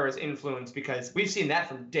her, Hera's influence, because we've seen that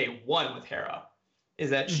from day one with Hera, is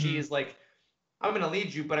that she is like, I'm going to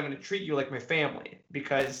lead you, but I'm going to treat you like my family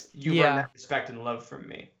because you earn that respect and love from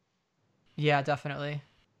me. Yeah, definitely.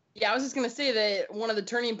 Yeah, I was just going to say that one of the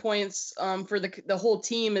turning points for the whole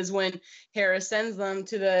team is when Hera sends them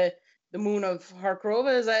to the moon of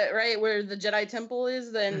Harkrova, is that right? Where the Jedi Temple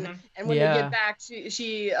is, then and when they get back,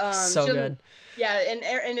 she so good. Yeah,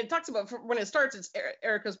 and it talks about, when it starts, it's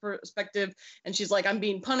Erica's perspective, and she's like, I'm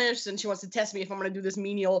being punished, and she wants to test me if I'm going to do this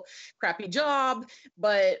menial, crappy job.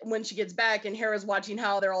 But when she gets back, and Hera's watching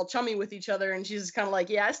how they're all chummy with each other, and she's kind of like,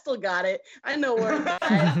 yeah, I still got it. I know where it's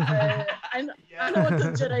at. I know what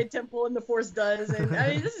the Jedi Temple and the Force does, and I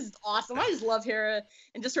mean, this is awesome. I just love Hera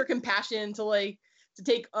and just her compassion to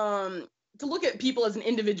take to look at people as an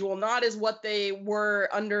individual, not as what they were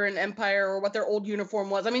under an empire or what their old uniform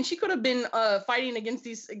was. I mean, she could have been fighting against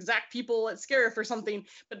these exact people at Scarif or something,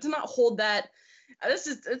 but to not hold that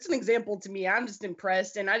it's an example to me. I'm just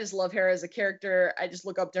impressed, and I just love Hera as a character. I just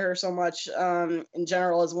look up to her so much. In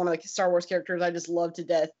general, as one of the Star Wars characters, I just love to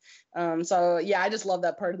death. So yeah, I just love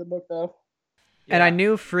that part of the book though. And I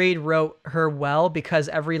knew Freed wrote her well because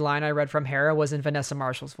every line I read from Hera was in Vanessa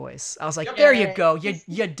Marshall's voice. I was like, there you go.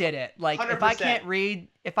 You did it. Like 100%.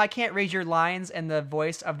 if I can't read your lines in the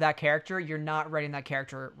voice of that character, you're not writing that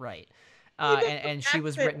character right. And she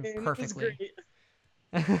was written perfectly.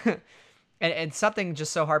 And something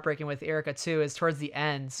just so heartbreaking with Yrica too is towards the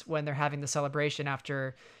end when they're having the celebration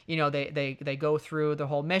after, you know, they go through the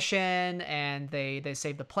whole mission and they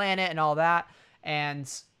save the planet and all that.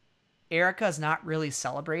 And Yrica is not really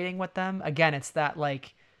celebrating with them. Again, it's that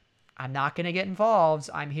like, I'm not going to get involved.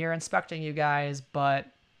 I'm here inspecting you guys, but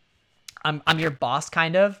I'm your boss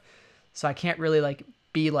kind of. So I can't really like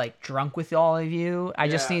be like drunk with all of you. I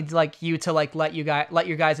just need like you to like let you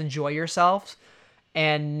guys enjoy yourselves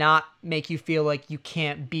and not make you feel like you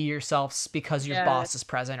can't be yourselves because your boss is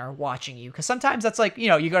present or watching you. Cause sometimes that's like, you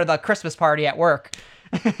know, you go to the Christmas party at work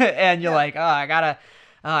and you're like, oh,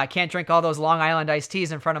 I can't drink all those Long Island iced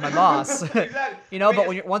teas in front of my boss. Exactly. You know,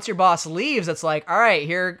 but once your boss leaves, it's like, all right,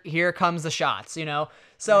 here comes the shots, you know?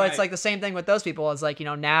 So It's like the same thing with those people. It's like, you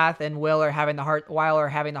know, Nath and Will are having the heart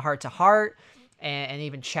to heart, and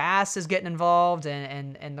even Chas is getting involved,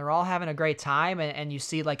 and they're all having a great time. And you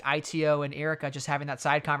see like ITO and Yrica just having that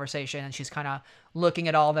side conversation, and she's kind of looking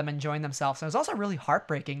at all of them enjoying themselves. And it was also really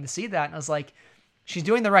heartbreaking to see that. And I was like, she's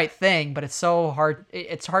doing the right thing, but it's so hard.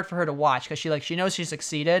 It's hard for her to watch because she knows she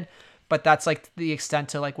succeeded, but that's like the extent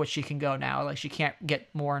to like what she can go now. Like she can't get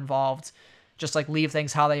more involved. Just like leave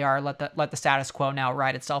things how they are. Let the status quo now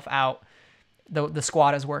ride itself out. The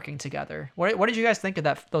squad is working together. What did you guys think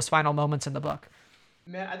of those final moments in the book?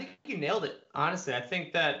 Man, I think you nailed it. Honestly, I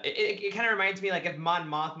think that it kind of reminds me like if Mon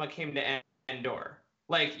Mothma came to Endor.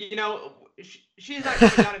 Like, you know, she's not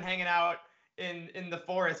coming down and hanging out in the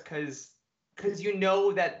forest because you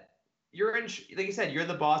know that you're in, like you said, you're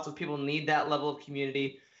the boss. Those people need that level of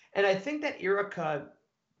community. And I think that Yrica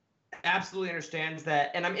absolutely understands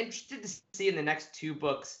that. And I'm interested to see in the next 2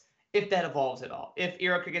 books if that evolves at all. If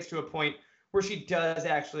Yrica gets to a point where she does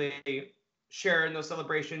actually share in those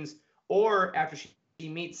celebrations, or after she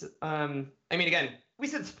meets, I mean, again, we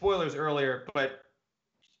said spoilers earlier, but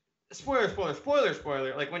spoiler.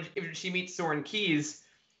 Like if she meets Soren Keyes,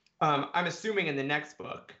 I'm assuming in the next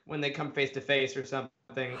book when they come face to face or something,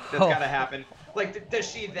 that's gotta happen. Like, does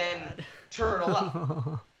she then turtle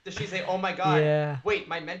up? Does she say, "Oh my God, wait,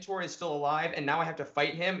 my mentor is still alive, and now I have to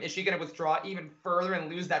fight him"? Is she gonna withdraw even further and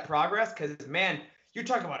lose that progress? Because man, you're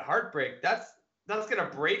talking about heartbreak. That's gonna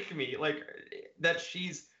break me. Like that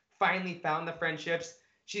she's finally found the friendships.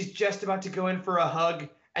 She's just about to go in for a hug,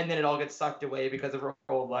 and then it all gets sucked away because of her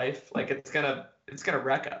whole life. Like it's gonna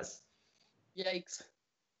wreck us. Yikes.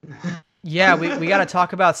 Yeah, we got to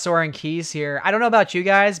talk about Soren Keyes here. I don't know about you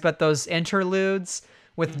guys, but those interludes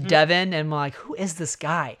with Devin, and I'm like, who is this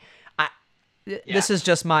guy? This is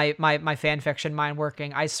just my fan fiction mind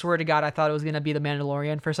working. I swear to God, I thought it was going to be the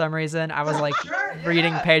Mandalorian for some reason. I was like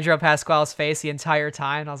reading Pedro Pascal's face the entire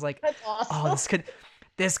time, and I was like, awesome. Oh,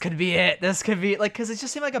 this could be it. This could be like, because it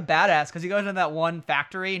just seemed like a badass, because he goes into that one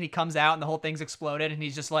factory and he comes out and the whole thing's exploded, and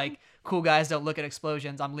he's just like, cool guys don't look at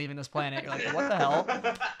explosions, I'm leaving this planet. You're like, what the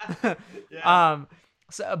hell?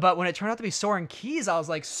 But when it turned out to be Soren Keyes, I was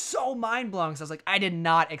like so mind blown, because I was like, I did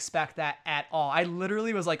not expect that at all. I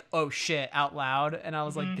literally was like, oh shit, out loud, and I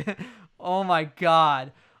was like, oh my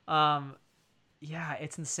God. Yeah,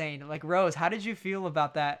 it's insane. Like, Rose, how did you feel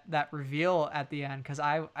about that reveal at the end? Because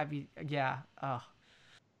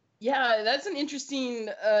Yeah, that's an interesting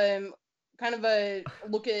kind of a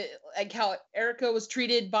look at like how Yrica was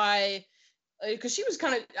treated by, because she was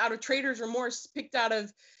kind of out of traitor's remorse, picked out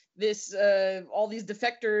of this all these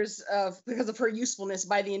defectors because of her usefulness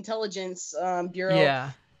by the intelligence bureau.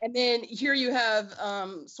 Yeah. And then here you have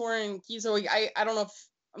Soren Keyes. I don't know if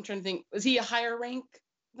I'm trying to think. Was he a higher rank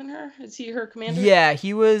than her? Is he her commander? Yeah,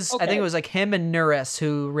 he was. Okay. I think it was like him and Nuris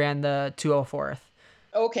who ran the 204th.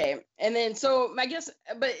 Okay, and then so I guess,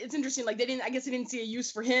 but it's interesting. Like they didn't see a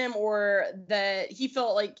use for him, or that he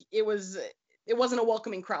felt like it wasn't a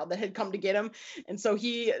welcoming crowd that had come to get him, and so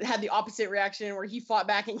he had the opposite reaction where he fought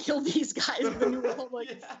back and killed these guys of the New Republic.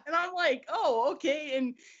 And I'm like, oh, okay,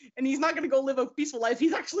 and he's not gonna go live a peaceful life.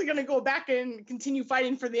 He's actually gonna go back and continue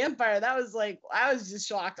fighting for the Empire. That was like, I was just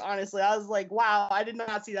shocked, honestly. I was like, wow, I did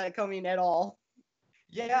not see that coming at all.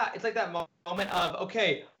 Yeah, it's like that moment of,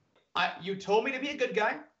 okay, you told me to be a good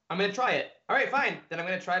guy. I'm going to try it. All right, fine. Then I'm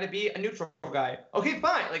going to try to be a neutral guy. Okay,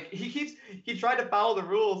 fine. Like he tried to follow the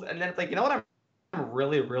rules, and then it's like, you know what I'm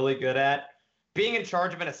really, really good at? being in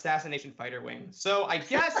charge of an assassination fighter wing. So I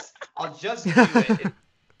guess I'll just do it.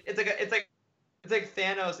 It's like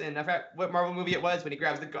Thanos in, I forgot what Marvel movie it was, when he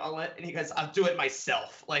grabs the gauntlet and he goes, "I'll do it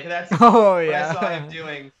myself." Like that's Oh what yeah. I saw him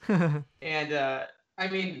doing. And I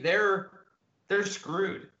mean, they're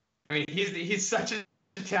screwed. I mean, he's such a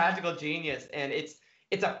tactical genius, and it's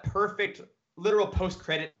a perfect literal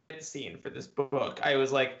post-credit scene for this book. I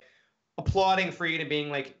was like applauding Fried and being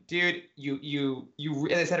like, dude, you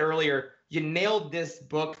as I said earlier, you nailed this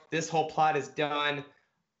book. This whole plot is done,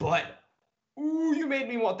 but ooh, you made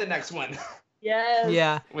me want the next one. Yes.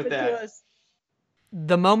 Yeah. With that.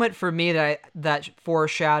 The moment for me that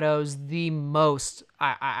foreshadows the most,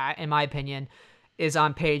 I in my opinion, is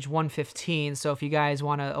on page 115. So if you guys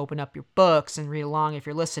want to open up your books and read along if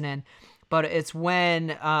you're listening, but it's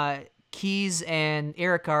when Keyes and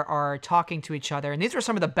Erica are talking to each other, and these were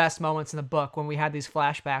some of the best moments in the book when we had these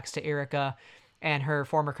flashbacks to Erica and her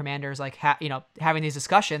former commanders, like having these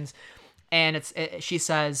discussions, and she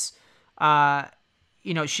says,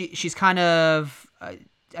 she's kind of.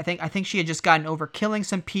 I think she had just gotten over killing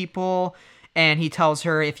some people, and he tells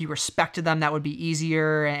her if you respected them, that would be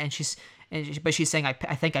easier. But she's saying, I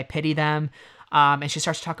think I pity them. And she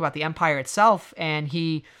starts to talk about the Empire itself, and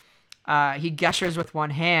he gestures with one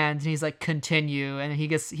hand, and he's like, continue. And he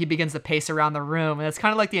begins to pace around the room. And it's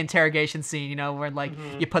kind of like the interrogation scene, where like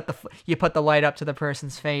you put the light up to the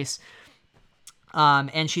person's face.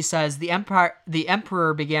 And she says, the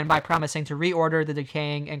Emperor began by promising to reorder the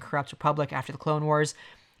decaying and corrupt Republic after the Clone Wars,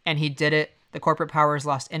 and he did it. The corporate powers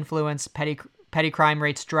lost influence, petty crime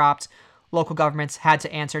rates dropped, local governments had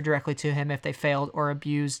to answer directly to him if they failed or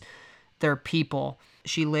abused their people.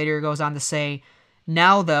 She later goes on to say,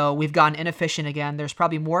 now, though, we've gotten inefficient again. There's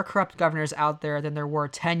probably more corrupt governors out there than there were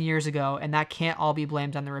 10 years ago, and that can't all be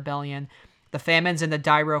blamed on the rebellion. The famines in the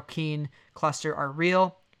Dairoqueen cluster are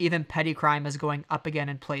real. Even petty crime is going up again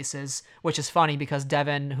in places, which is funny because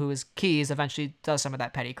Devin, who is Keyes, eventually does some of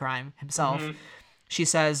that petty crime himself. Mm-hmm. She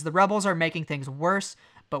says, the rebels are making things worse,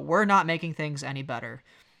 but we're not making things any better.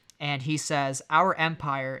 And he says, our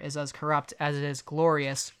empire is as corrupt as it is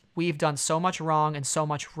glorious. We've done so much wrong and so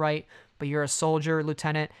much right, but you're a soldier,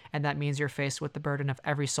 Lieutenant, and that means you're faced with the burden of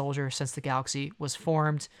every soldier since the galaxy was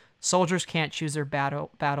formed. Soldiers can't choose their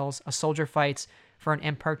battles. A soldier fights for an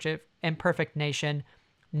imperfect nation,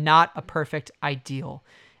 not a perfect ideal.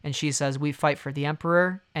 And she says, we fight for the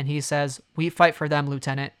Emperor. And he says, we fight for them,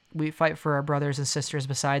 Lieutenant. We fight for our brothers and sisters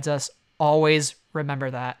besides us. Always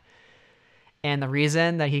remember that. And the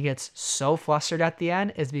reason that he gets so flustered at the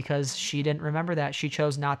end is because she didn't remember that. She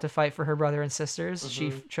chose not to fight for her brother and sisters. Mm-hmm.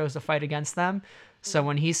 She chose to fight against them. So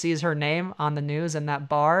when he sees her name on the news in that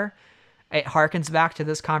bar, it harkens back to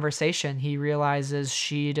this conversation. He realizes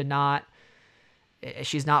she's not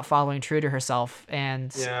following true to herself,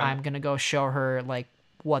 and I'm going to go show her like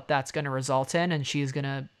what that's going to result in, and she's going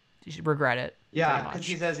to regret it. Yeah, because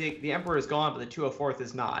he says the Emperor is gone, but the 204th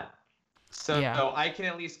is not. So I can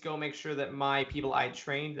at least go make sure that my people I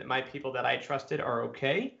trained, that my people that I trusted are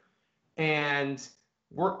okay. And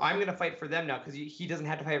I'm going to fight for them now because he doesn't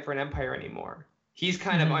have to fight for an empire anymore. He's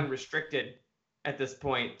kind of unrestricted at this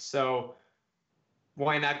point. So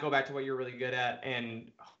why not go back to what you're really good at? And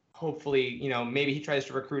hopefully, maybe he tries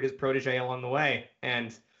to recruit his protege along the way.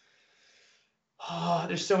 And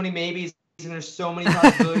there's so many maybes and there's so many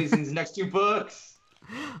possibilities in these next two books.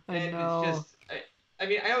 I know. It's just,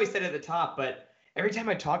 I always said it at the top, but every time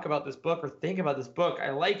I talk about this book or think about this book, I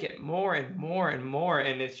like it more and more and more.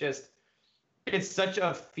 And it's such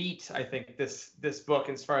a feat, I think, this book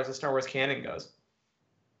as far as the Star Wars canon goes.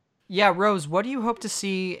 Yeah, Rose, what do you hope to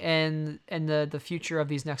see in the future of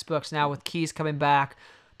these next books now with Keyes coming back?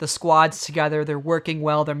 The squad's together, they're working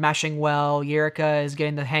well, they're meshing well. Yrica is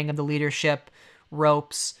getting the hang of the leadership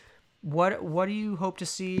ropes. What do you hope to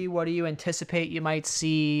see? What do you anticipate you might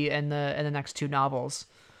see in the next two novels?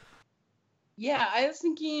 Yeah, I was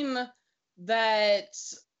thinking that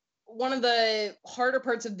one of the harder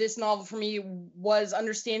parts of this novel for me was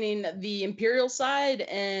understanding the Imperial side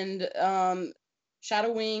and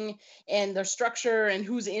Shadow Wing and their structure and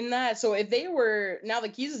who's in that. So if they were, now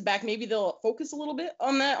that Keyes is back, maybe they'll focus a little bit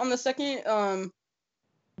on that on the second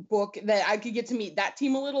book, that I could get to meet that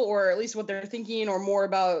team a little, or at least what they're thinking, or more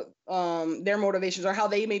about their motivations, or how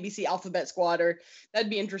they maybe see Alphabet Squad, or that'd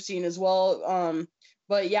be interesting as well.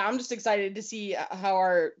 But yeah, I'm just excited to see how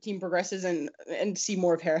our team progresses and see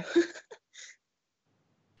more of Hera.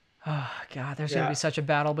 Oh God, there's gonna be such a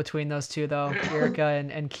battle between those two though, Yrica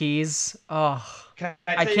and Keyes. Oh,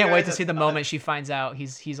 I can't wait to see the moment she finds out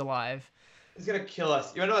he's alive. He's gonna kill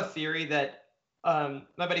us. You wanna know a theory that my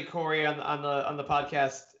buddy Corey on the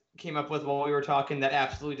podcast came up with while we were talking that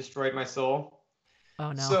absolutely destroyed my soul?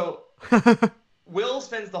 Oh no. So Will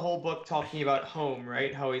spends the whole book talking about home,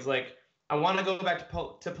 right? How he's like, I want to go back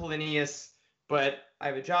to Polinius, but I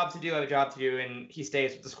have a job to do. And he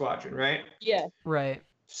stays with the squadron, right? Yeah. Right.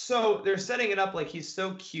 So they're setting it up like he's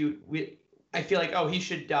so cute. I feel like, oh, he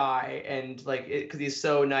should die, and like because he's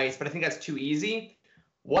so nice. But I think that's too easy.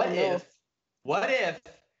 What if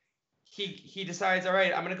he decides, all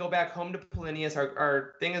right, I'm gonna go back home to Polinius.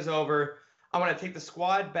 Our thing is over. I want to take the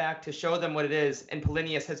squad back to show them what it is, and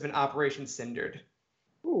Polinius has been Operation Cindered.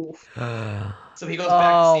 Ooh. So he goes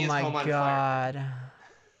back to see his my home on God. fire.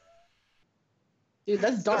 Dude,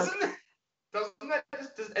 that's dark. Doesn't that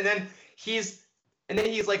just and then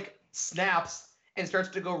he's like snaps and starts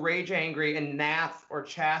to go rage angry, and Nath or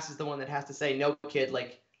Chas is the one that has to say, no, kid,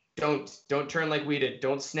 like don't turn like we did,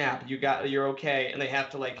 don't snap, you're okay, and they have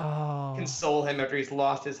to like console him after he's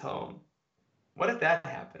lost his home. What if that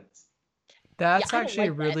happens? That's Yeah, I don't actually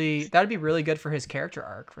like that. really that'd be really good for his character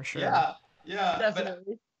arc for sure. Yeah.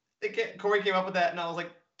 Definitely. But Corey came up with that, and I was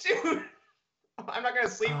like, dude, I'm not gonna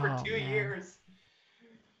sleep for 2 man. years.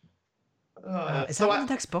 Is that when the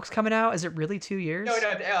next book's coming out? Is it really 2 years? No,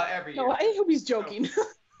 every year. No, I hope he's joking.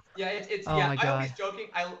 Yeah, it's Oh yeah. my I God. always joking.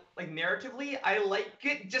 I like narratively. I like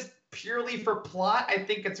it just purely for plot. I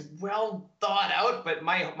think it's well thought out, but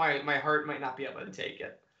my heart might not be able to take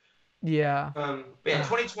it. Yeah. But yeah,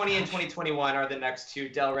 2020 and 2021 are the next two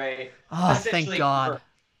Del Rey. Oh, thank essentially God. confirmed.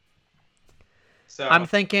 So I'm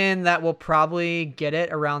thinking that we'll probably get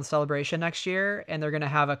it around Celebration next year, and they're gonna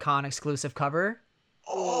have a con exclusive cover.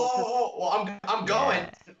 Oh, well, I'm going.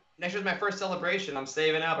 Next year's my first celebration. I'm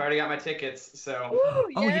saving up. I already got my tickets. So. Ooh, Oh,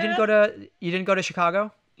 yeah. you didn't go to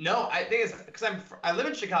Chicago? No, I think it's because I live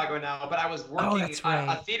in Chicago now, but I was working that's on a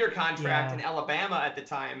right. theater contract Yeah. in Alabama at the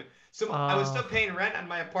time. So I was still paying rent on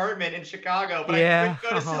my apartment in Chicago, but Yeah. I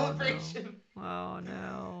couldn't go to Oh, no. Celebration. Oh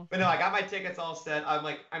no. But no, I got my tickets all set.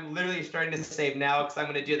 I'm literally starting to save now because I'm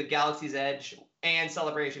going to do the Galaxy's Edge and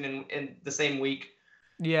Celebration in the same week.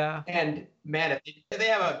 Yeah. And man, if they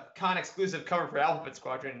have a con exclusive cover for Alphabet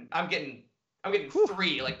Squadron, I'm getting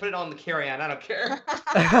 3. Like, put it on the carry-on. I don't care.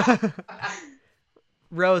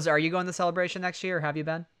 Rose, are you going to Celebration next year, or have you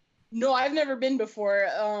been? No, I've never been before.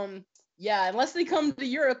 Yeah, unless they come to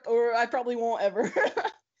Europe, or I probably won't ever.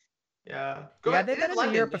 Yeah. Yeah, they've been in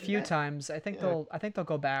London, Europe a didn't few they? times. I think Yeah. they'll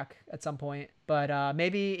go back at some point. But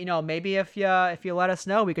maybe if you let us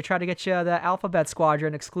know, we could try to get you the Alphabet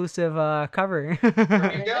Squadron exclusive cover. There you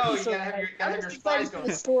That'd go. be You so gotta have nice. your I'm spies just excited for going.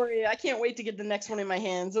 the story. I can't wait to get the next one in my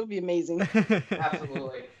hands. It'll be amazing.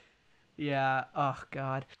 Absolutely. Yeah. Oh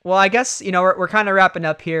God. Well, I guess we're kind of wrapping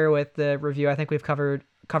up here with the review. I think we've covered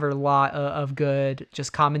a lot of good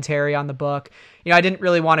just commentary on the book. I didn't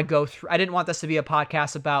really want to go through. I didn't want this to be a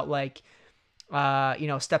podcast about like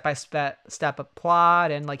step by step of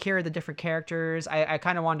plot and like here are the different characters. I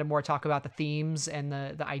kind of wanted to more talk about the themes and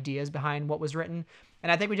the ideas behind what was written.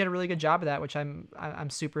 And I think we did a really good job of that, which I'm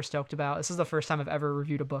super stoked about. This is the first time I've ever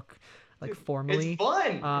reviewed a book like formally. It's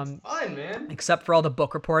fun. It's fun, man. Except for all the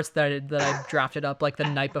book reports that I drafted up like the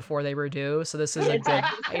night before they were due. So this is a good.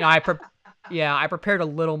 I prepared a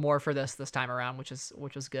little more for this time around, which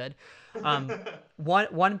was good. One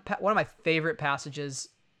of my favorite passages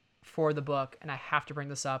for the book, and I have to bring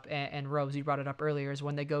this up, and Rose, you brought it up earlier, is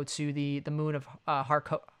when they go to the moon of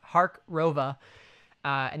Harkrova.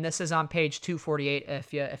 And this is on page 248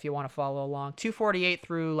 if you want to follow along. 248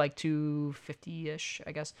 through like 250-ish,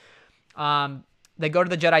 I guess. They go to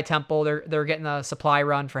the Jedi Temple. They're getting a supply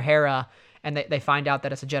run for Hera, and they find out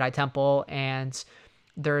that it's a Jedi Temple, and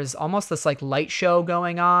there's almost this like light show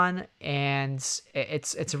going on, and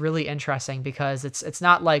it's really interesting because it's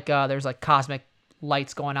not like there's like cosmic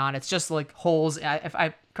lights going on. It's just like holes.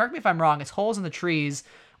 Correct me if I'm wrong, it's holes in the trees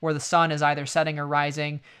where the sun is either setting or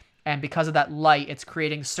rising. And because of that light, it's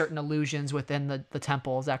creating certain illusions within the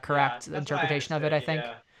temple. Is that correct? Yeah, the interpretation of it, I think.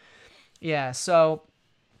 Yeah. Yeah. So,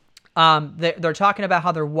 they're talking about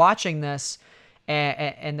how they're watching this,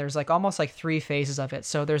 and there's like almost like 3 phases of it.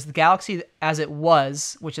 So there's the galaxy as it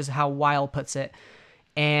was, which is how Weil puts it,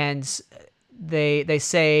 and they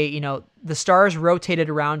say the stars rotated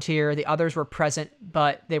around here. The others were present,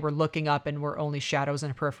 but they were looking up and were only shadows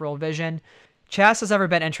in peripheral vision. Chas has ever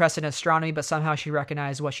been interested in astronomy, but somehow she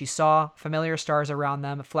recognized what she saw. Familiar stars around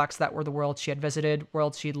them, flecks that were the worlds she had visited,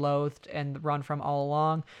 worlds she'd loathed and run from all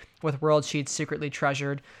along, with worlds she'd secretly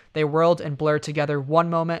treasured. They whirled and blurred together one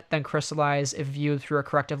moment, then crystallized if viewed through a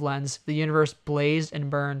corrective lens. The universe blazed and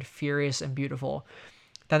burned, furious and beautiful.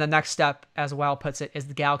 Then the next step, as Weil puts it, is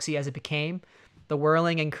the galaxy as it became. The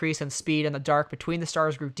whirling increased in speed, and the dark between the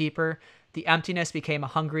stars grew deeper. The emptiness became a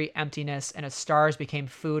hungry emptiness, and its stars became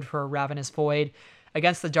food for a ravenous void.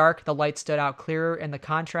 Against the dark, the light stood out clearer in the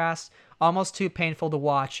contrast, almost too painful to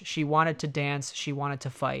watch. She wanted to dance, she wanted to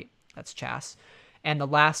fight. That's Chas. And the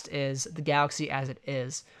last is the galaxy as it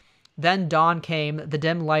is. Then dawn came, the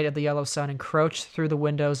dim light of the yellow sun encroached through the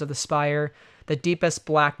windows of the spire. The deepest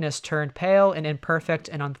blackness turned pale and imperfect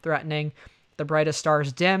and unthreatening. The brightest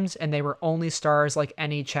stars dimmed, and they were only stars like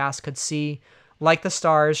any Chas could see. Like the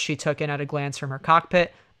stars she took in at a glance from her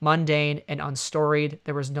cockpit, mundane and unstoried,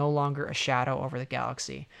 there was no longer a shadow over the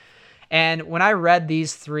galaxy. And when I read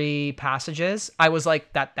these 3 passages, I was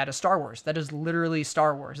like, that is Star Wars. That is literally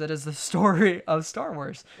Star Wars. That is the story of Star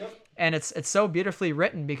Wars. Yep. And it's so beautifully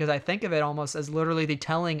written because I think of it almost as literally the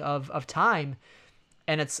telling of time.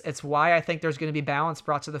 And it's why I think there's going to be balance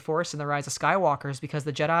brought to the Force in the Rise of Skywalkers, because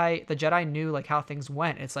the Jedi knew like how things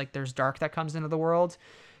went. It's like there's dark that comes into the world,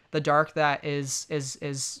 the dark that is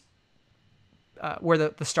where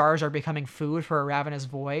the stars are becoming food for a ravenous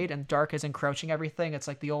void, and dark is encroaching everything. It's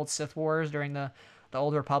like the old Sith Wars during the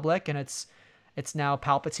Old Republic, and it's now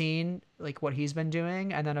Palpatine, like what he's been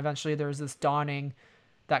doing, and then eventually there's this dawning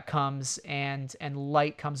that comes, and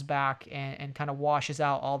light comes back and kind of washes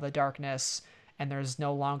out all the darkness, and there's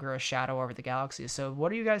no longer a shadow over the galaxy. So what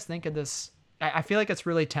do you guys think of this? I feel like it's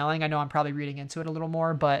really telling. I know I'm probably reading into it a little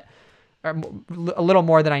more, a little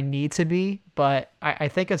more than I need to be, but I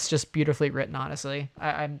think it's just beautifully written, honestly.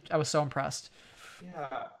 I was so impressed.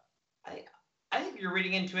 Yeah, I think you're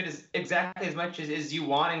reading into it as exactly as much as you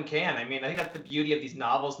want and can. I mean, I think that's the beauty of these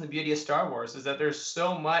novels and the beauty of Star Wars is that there's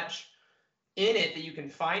so much in it that you can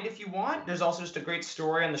find if you want. There's also just a great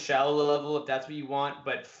story on the shallow level if that's what you want,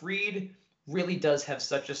 but Freed really does have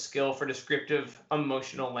such a skill for descriptive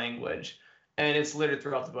emotional language, and it's littered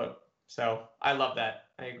throughout the book. So I love that.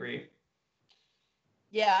 I agree.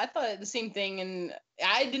 Yeah, I thought the same thing, and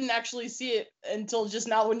I didn't actually see it until just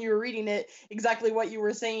now when you were reading it, exactly what you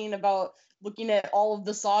were saying about looking at all of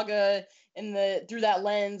the saga and through that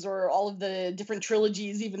lens, or all of the different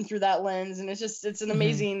trilogies even through that lens, and it's an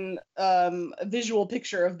amazing visual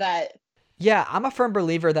picture of that. Yeah, I'm a firm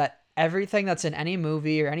believer that everything that's in any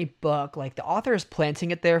movie or any book, like the author is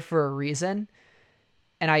planting it there for a reason.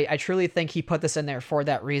 And I truly think he put this in there for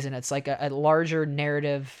that reason. It's like a larger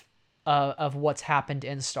narrative of what's happened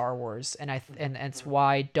in Star Wars, and it's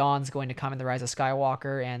why Dawn's going to come in the Rise of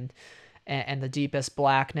Skywalker, and the deepest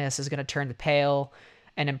blackness is going to turn to pale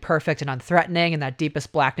and imperfect and unthreatening, and that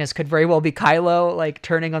deepest blackness could very well be Kylo, like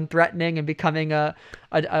turning unthreatening and becoming a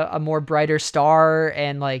more brighter star.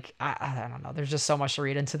 And like I don't know, there's just so much to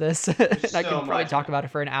read into this. I can probably talk about it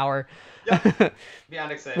for an hour. Yep.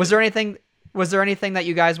 Beyond excited. Was there anything that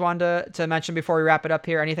you guys wanted to mention before we wrap it up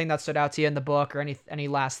here? Anything that stood out to you in the book, or any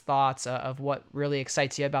last thoughts of what really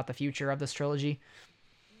excites you about the future of this trilogy?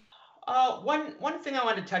 One thing I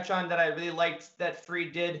wanted to touch on that I really liked that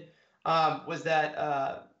Freed did was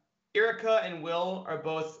that Yrica and Will are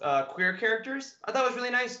both queer characters. I thought it was really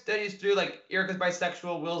nice that he's through, like, Yrica's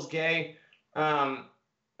bisexual, Will's gay. And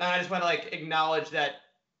I just want to like acknowledge that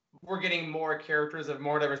we're getting more characters of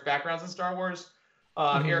more diverse backgrounds in Star Wars.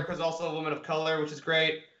 Yrica's also a woman of color, which is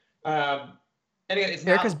great. And again,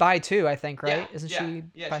 Yrica's bi too, I think, right? Yeah, Isn't she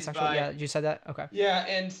bisexual? Yeah, you said that? Okay. Yeah,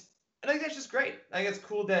 and I think that's just great. I think it's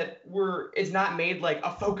cool that it's not made like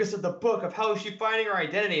a focus of the book of how is she finding her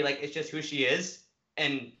identity. Like, it's just who she is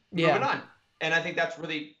and moving on. And I think that's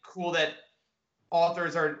really cool that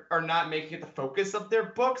authors are not making it the focus of their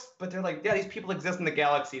books, but they're like, yeah, these people exist in the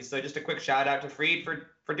galaxy. So just a quick shout out to Freed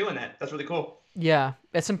for doing that. That's really cool. Yeah,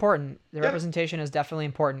 it's important. The representation is definitely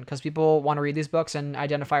important because people want to read these books and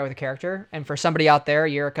identify with a character. And for somebody out there,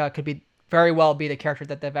 Yrica could very well be the character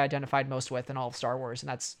that they've identified most with in all of Star Wars, and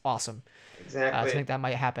that's awesome. Exactly. I think that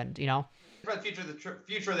might happen, you know? For the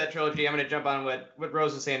future of that trilogy, I'm going to jump on what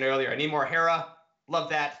Rose was saying earlier. I need more Hera. Love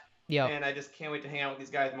that. Yeah. And I just can't wait to hang out with these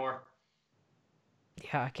guys more.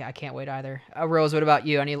 Yeah, I can't wait either. Rose, what about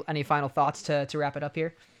you? Any final thoughts to wrap it up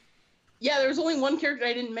here? Yeah, there's only one character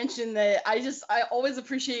I didn't mention that I always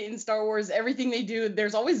appreciate in Star Wars. Everything they do,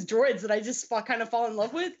 there's always droids that I just kind of fall in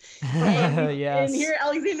love with. And, yes. And here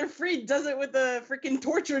Alexander Freed does it with the freaking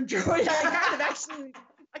torture droid.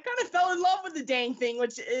 I kind of fell in love with the dang thing,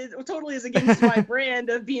 which totally is against my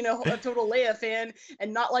brand of being a total Leia fan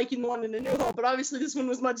and not liking the one in A New Hope. But obviously this one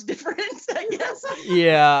was much different, I guess.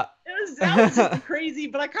 Yeah. That was just crazy,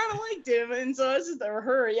 but I kind of liked him. And so it's just, or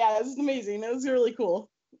her. Yeah, it was amazing. It was really cool.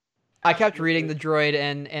 I kept reading the droid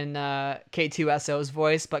in K2SO's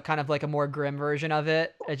voice, but kind of like a more grim version of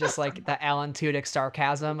it. It's just like the Alan Tudyk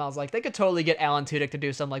sarcasm. I was like, they could totally get Alan Tudyk to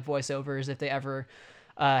do some like voiceovers if they ever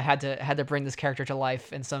had to bring this character to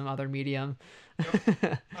life in some other medium.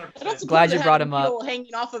 Yep. Glad you brought him up.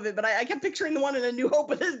 Hanging off of it, but I kept picturing the one in A New Hope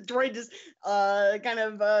with this droid just kind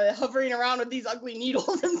of hovering around with these ugly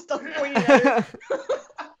needles and stuff pointing at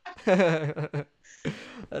it.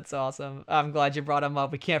 That's awesome. I'm glad you brought him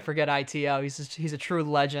up. We can't forget ITO. He's a true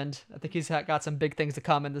legend. I think he's got some big things to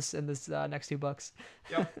come in this next 2 books.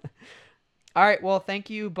 Yep. All right. Well, thank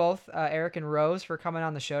you both, Eric and Rose, for coming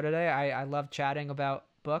on the show today. I love chatting about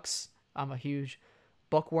books. I'm a huge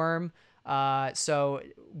bookworm. So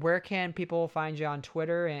where can people find you on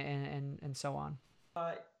Twitter and so on?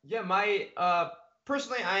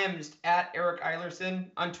 Personally, I am just at Eric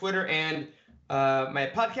Eilerson on Twitter, and my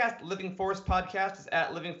podcast, Living Force Podcast, is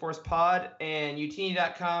at Living Force Pod, and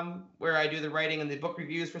Utini.com, where I do the writing and the book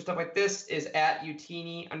reviews for stuff like this, is at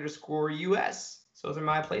Utini_US. So those are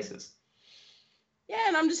my places. Yeah,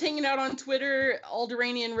 and I'm just hanging out on Twitter,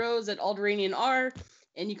 Alderanian Rose at Alderanian R,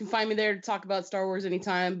 and you can find me there to talk about Star Wars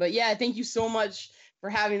anytime. But yeah, thank you so much for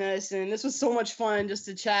having us, and this was so much fun just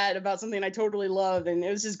to chat about something I totally love, and it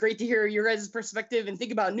was just great to hear your guys' perspective and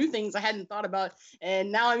think about new things I hadn't thought about,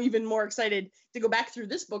 and now I'm even more excited to go back through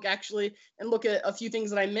this book actually and look at a few things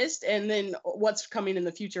that I missed and then what's coming in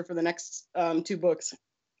the future for the next 2 books.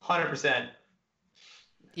 100%.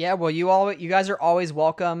 Yeah, well, you guys are always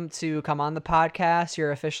welcome to come on the podcast.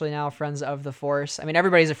 You're officially now friends of the Force. I mean,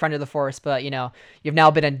 everybody's a friend of the Force, but you've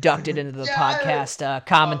now been inducted into the podcast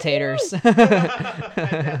commentators.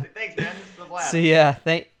 Fantastic. Thanks, man. This is a blast. So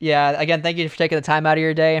again, thank you for taking the time out of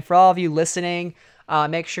your day, and for all of you listening,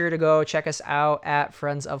 make sure to go check us out at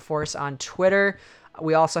Friends of Force on Twitter.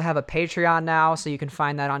 We also have a Patreon now, so you can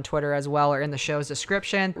find that on Twitter as well or in the show's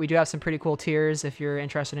description. We do have some pretty cool tiers if you're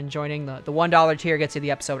interested in joining. The $1 tier gets you the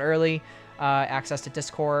episode early, access to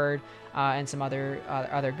Discord, and some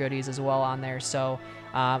other goodies as well on there. So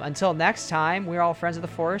until next time, we're all friends of the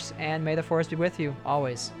Force, and may the Force be with you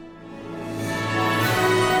always.